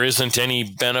 There isn't any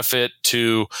benefit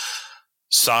to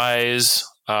size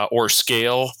or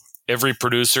scale. Every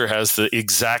producer has the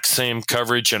exact same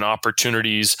coverage and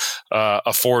opportunities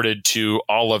afforded to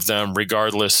all of them,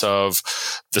 regardless of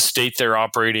the state they're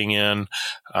operating in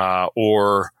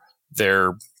or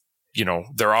their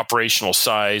operational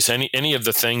size. Any of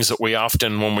the things that we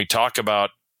often, when we talk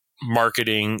about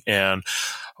marketing and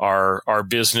our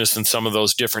business and some of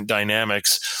those different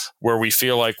dynamics, where we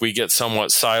feel like we get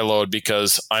somewhat siloed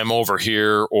because I'm over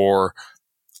here or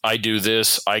I do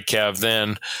this, I calve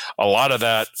then. A lot of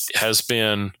that has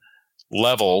been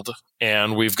leveled,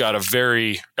 and we've got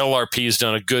LRP's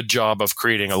done a good job of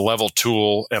creating a level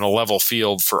tool and a level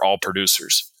field for all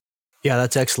producers. Yeah,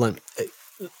 that's excellent.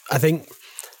 I think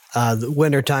the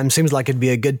winter time seems like it'd be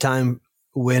a good time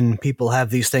when people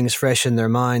have these things fresh in their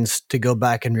minds to go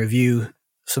back and review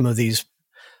some of these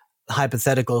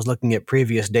hypotheticals, looking at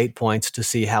previous date points to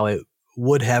see how it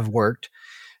would have worked.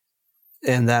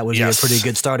 And that would be a pretty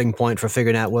good starting point for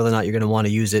figuring out whether or not you're going to want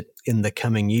to use it in the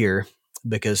coming year,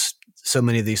 because so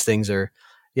many of these things are,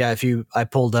 I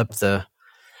pulled up the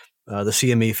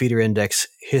CME feeder index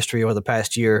history over the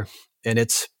past year, and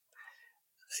it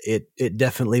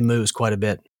definitely moves quite a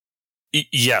bit.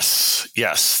 Yes.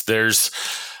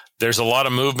 there's a lot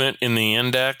of movement in the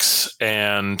index,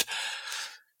 and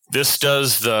this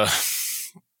is the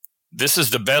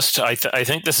best. I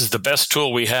think this is the best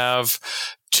tool we have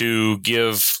to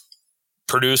give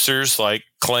producers like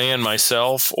Clay and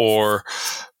myself, or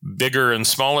bigger and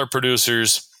smaller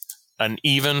producers, an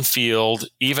even field,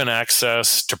 even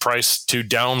access to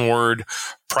downward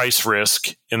price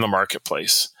risk in the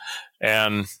marketplace.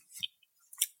 And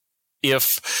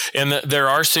there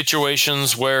are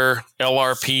situations where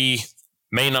LRP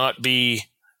may not be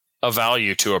of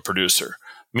value to a producer,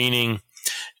 meaning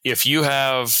if you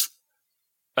have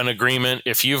an agreement,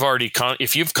 if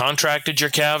you've contracted your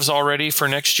calves already for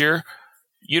next year,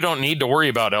 you don't need to worry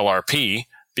about LRP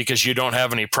because you don't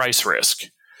have any price risk.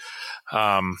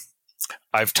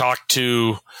 I've talked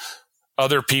to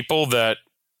other people that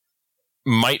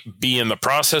might be in the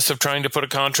process of trying to put a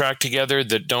contract together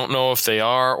that don't know if they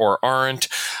are or aren't.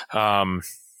 I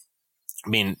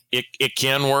mean, it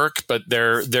can work, but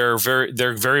there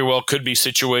very well could be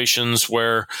situations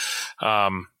where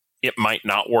it might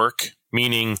not work.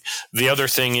 Meaning, the other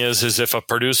thing is if a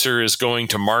producer is going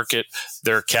to market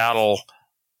their cattle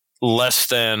less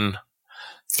than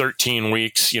 13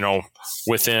 weeks,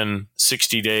 within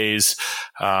 60 days,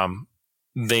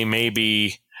 they may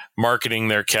be marketing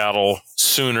their cattle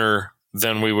sooner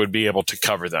than we would be able to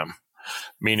cover them.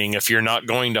 Meaning, if you're not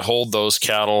going to hold those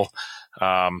cattle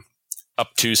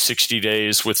up to 60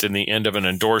 days within the end of an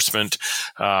endorsement,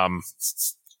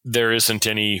 there isn't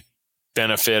any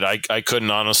benefit. I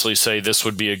couldn't honestly say this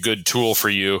would be a good tool for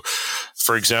you.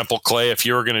 For example, Clay, if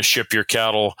you were going to ship your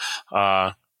cattle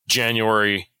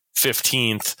January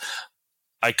 15th,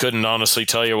 I couldn't honestly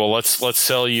tell you, well, let's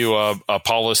sell you a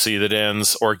policy that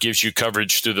ends or gives you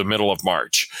coverage through the middle of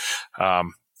March.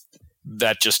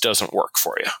 That just doesn't work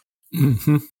for you.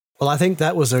 Mm-hmm. Well, I think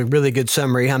that was a really good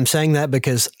summary. I'm saying that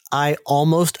because I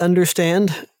almost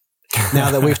understand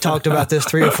now that we've talked about this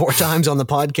 3 or 4 times on the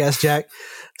podcast, Jack.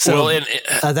 So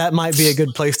that might be a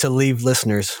good place to leave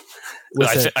listeners.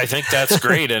 I think that's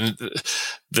great. And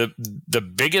the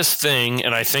biggest thing,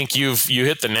 and I think you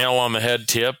hit the nail on the head,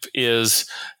 Tip, is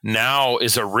now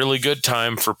is a really good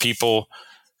time for people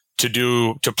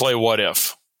to play what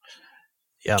if.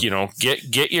 Yeah. Get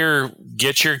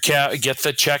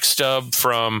the check stub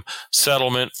from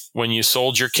settlement when you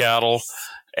sold your cattle,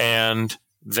 and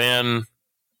then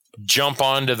jump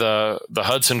onto the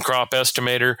Hudson Crop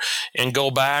Estimator and go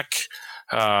back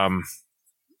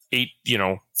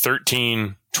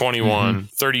 13, 21,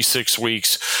 36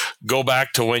 weeks, go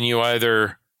back to when you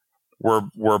either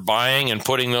were buying and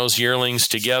putting those yearlings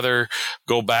together,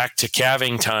 go back to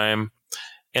calving time,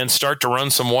 and start to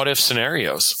run some what if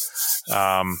scenarios.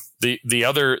 The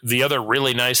other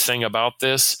really nice thing about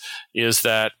this is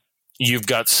that you've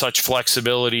got such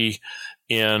flexibility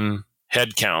in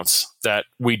head counts that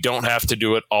we don't have to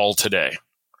do it all today.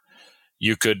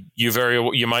 You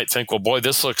might think, well, boy,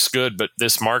 this looks good, but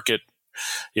this market,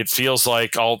 it feels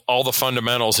like all the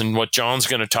fundamentals, and what John's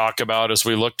going to talk about as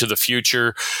we look to the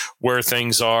future, where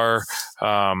things are.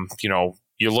 You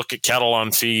look at cattle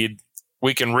on feed.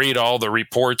 We can read all the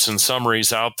reports and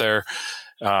summaries out there.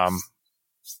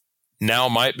 Now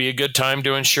might be a good time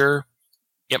to insure.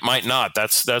 It might not.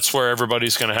 That's where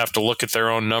everybody's going to have to look at their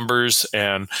own numbers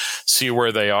and see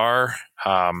where they are.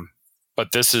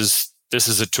 But this is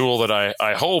a tool that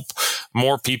I hope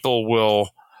more people will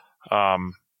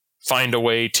find a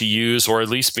way to use, or at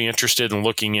least be interested in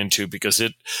looking into, because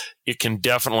it can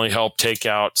definitely help take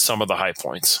out some of the high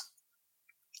points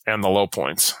and the low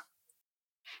points.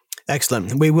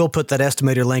 Excellent. We will put that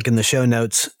estimator link in the show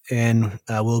notes, and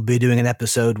we'll be doing an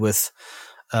episode with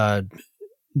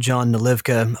John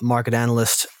Nalivka, market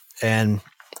analyst, and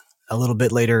a little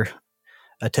bit later,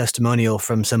 a testimonial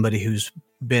from somebody who's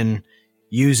been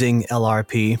using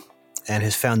LRP and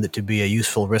has found it to be a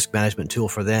useful risk management tool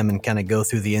for them, and kind of go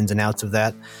through the ins and outs of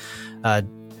that.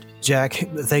 Jack,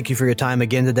 thank you for your time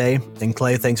again today. And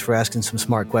Clay, thanks for asking some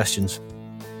smart questions.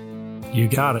 You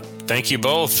got it. Thank you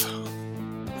both.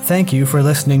 Thank you for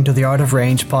listening to the Art of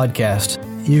Range podcast.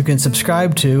 You can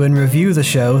subscribe to and review the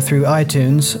show through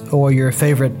iTunes or your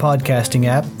favorite podcasting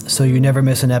app so you never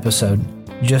miss an episode.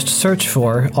 Just search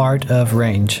for Art of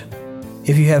Range.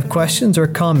 If you have questions or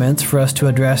comments for us to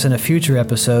address in a future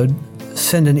episode,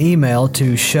 send an email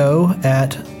to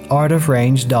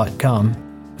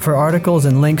show@artofrange.com. For articles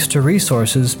and links to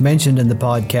resources mentioned in the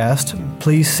podcast,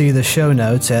 please see the show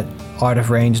notes at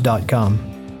artofrange.com.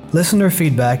 Listener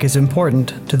feedback is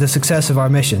important to the success of our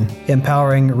mission,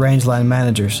 empowering rangeland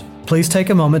managers. Please take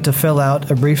a moment to fill out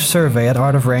a brief survey at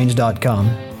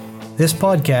artofrange.com. This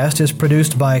podcast is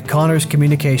produced by Connors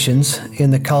Communications in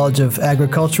the College of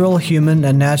Agricultural, Human,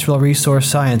 and Natural Resource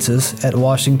Sciences at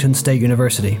Washington State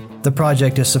University. The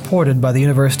project is supported by the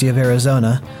University of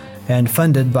Arizona and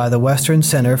funded by the Western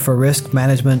Center for Risk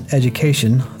Management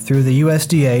Education through the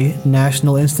USDA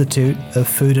National Institute of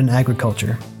Food and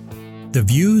Agriculture. The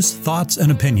views, thoughts,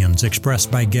 and opinions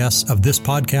expressed by guests of this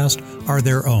podcast are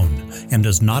their own and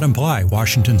does not imply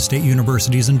Washington State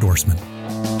University's endorsement.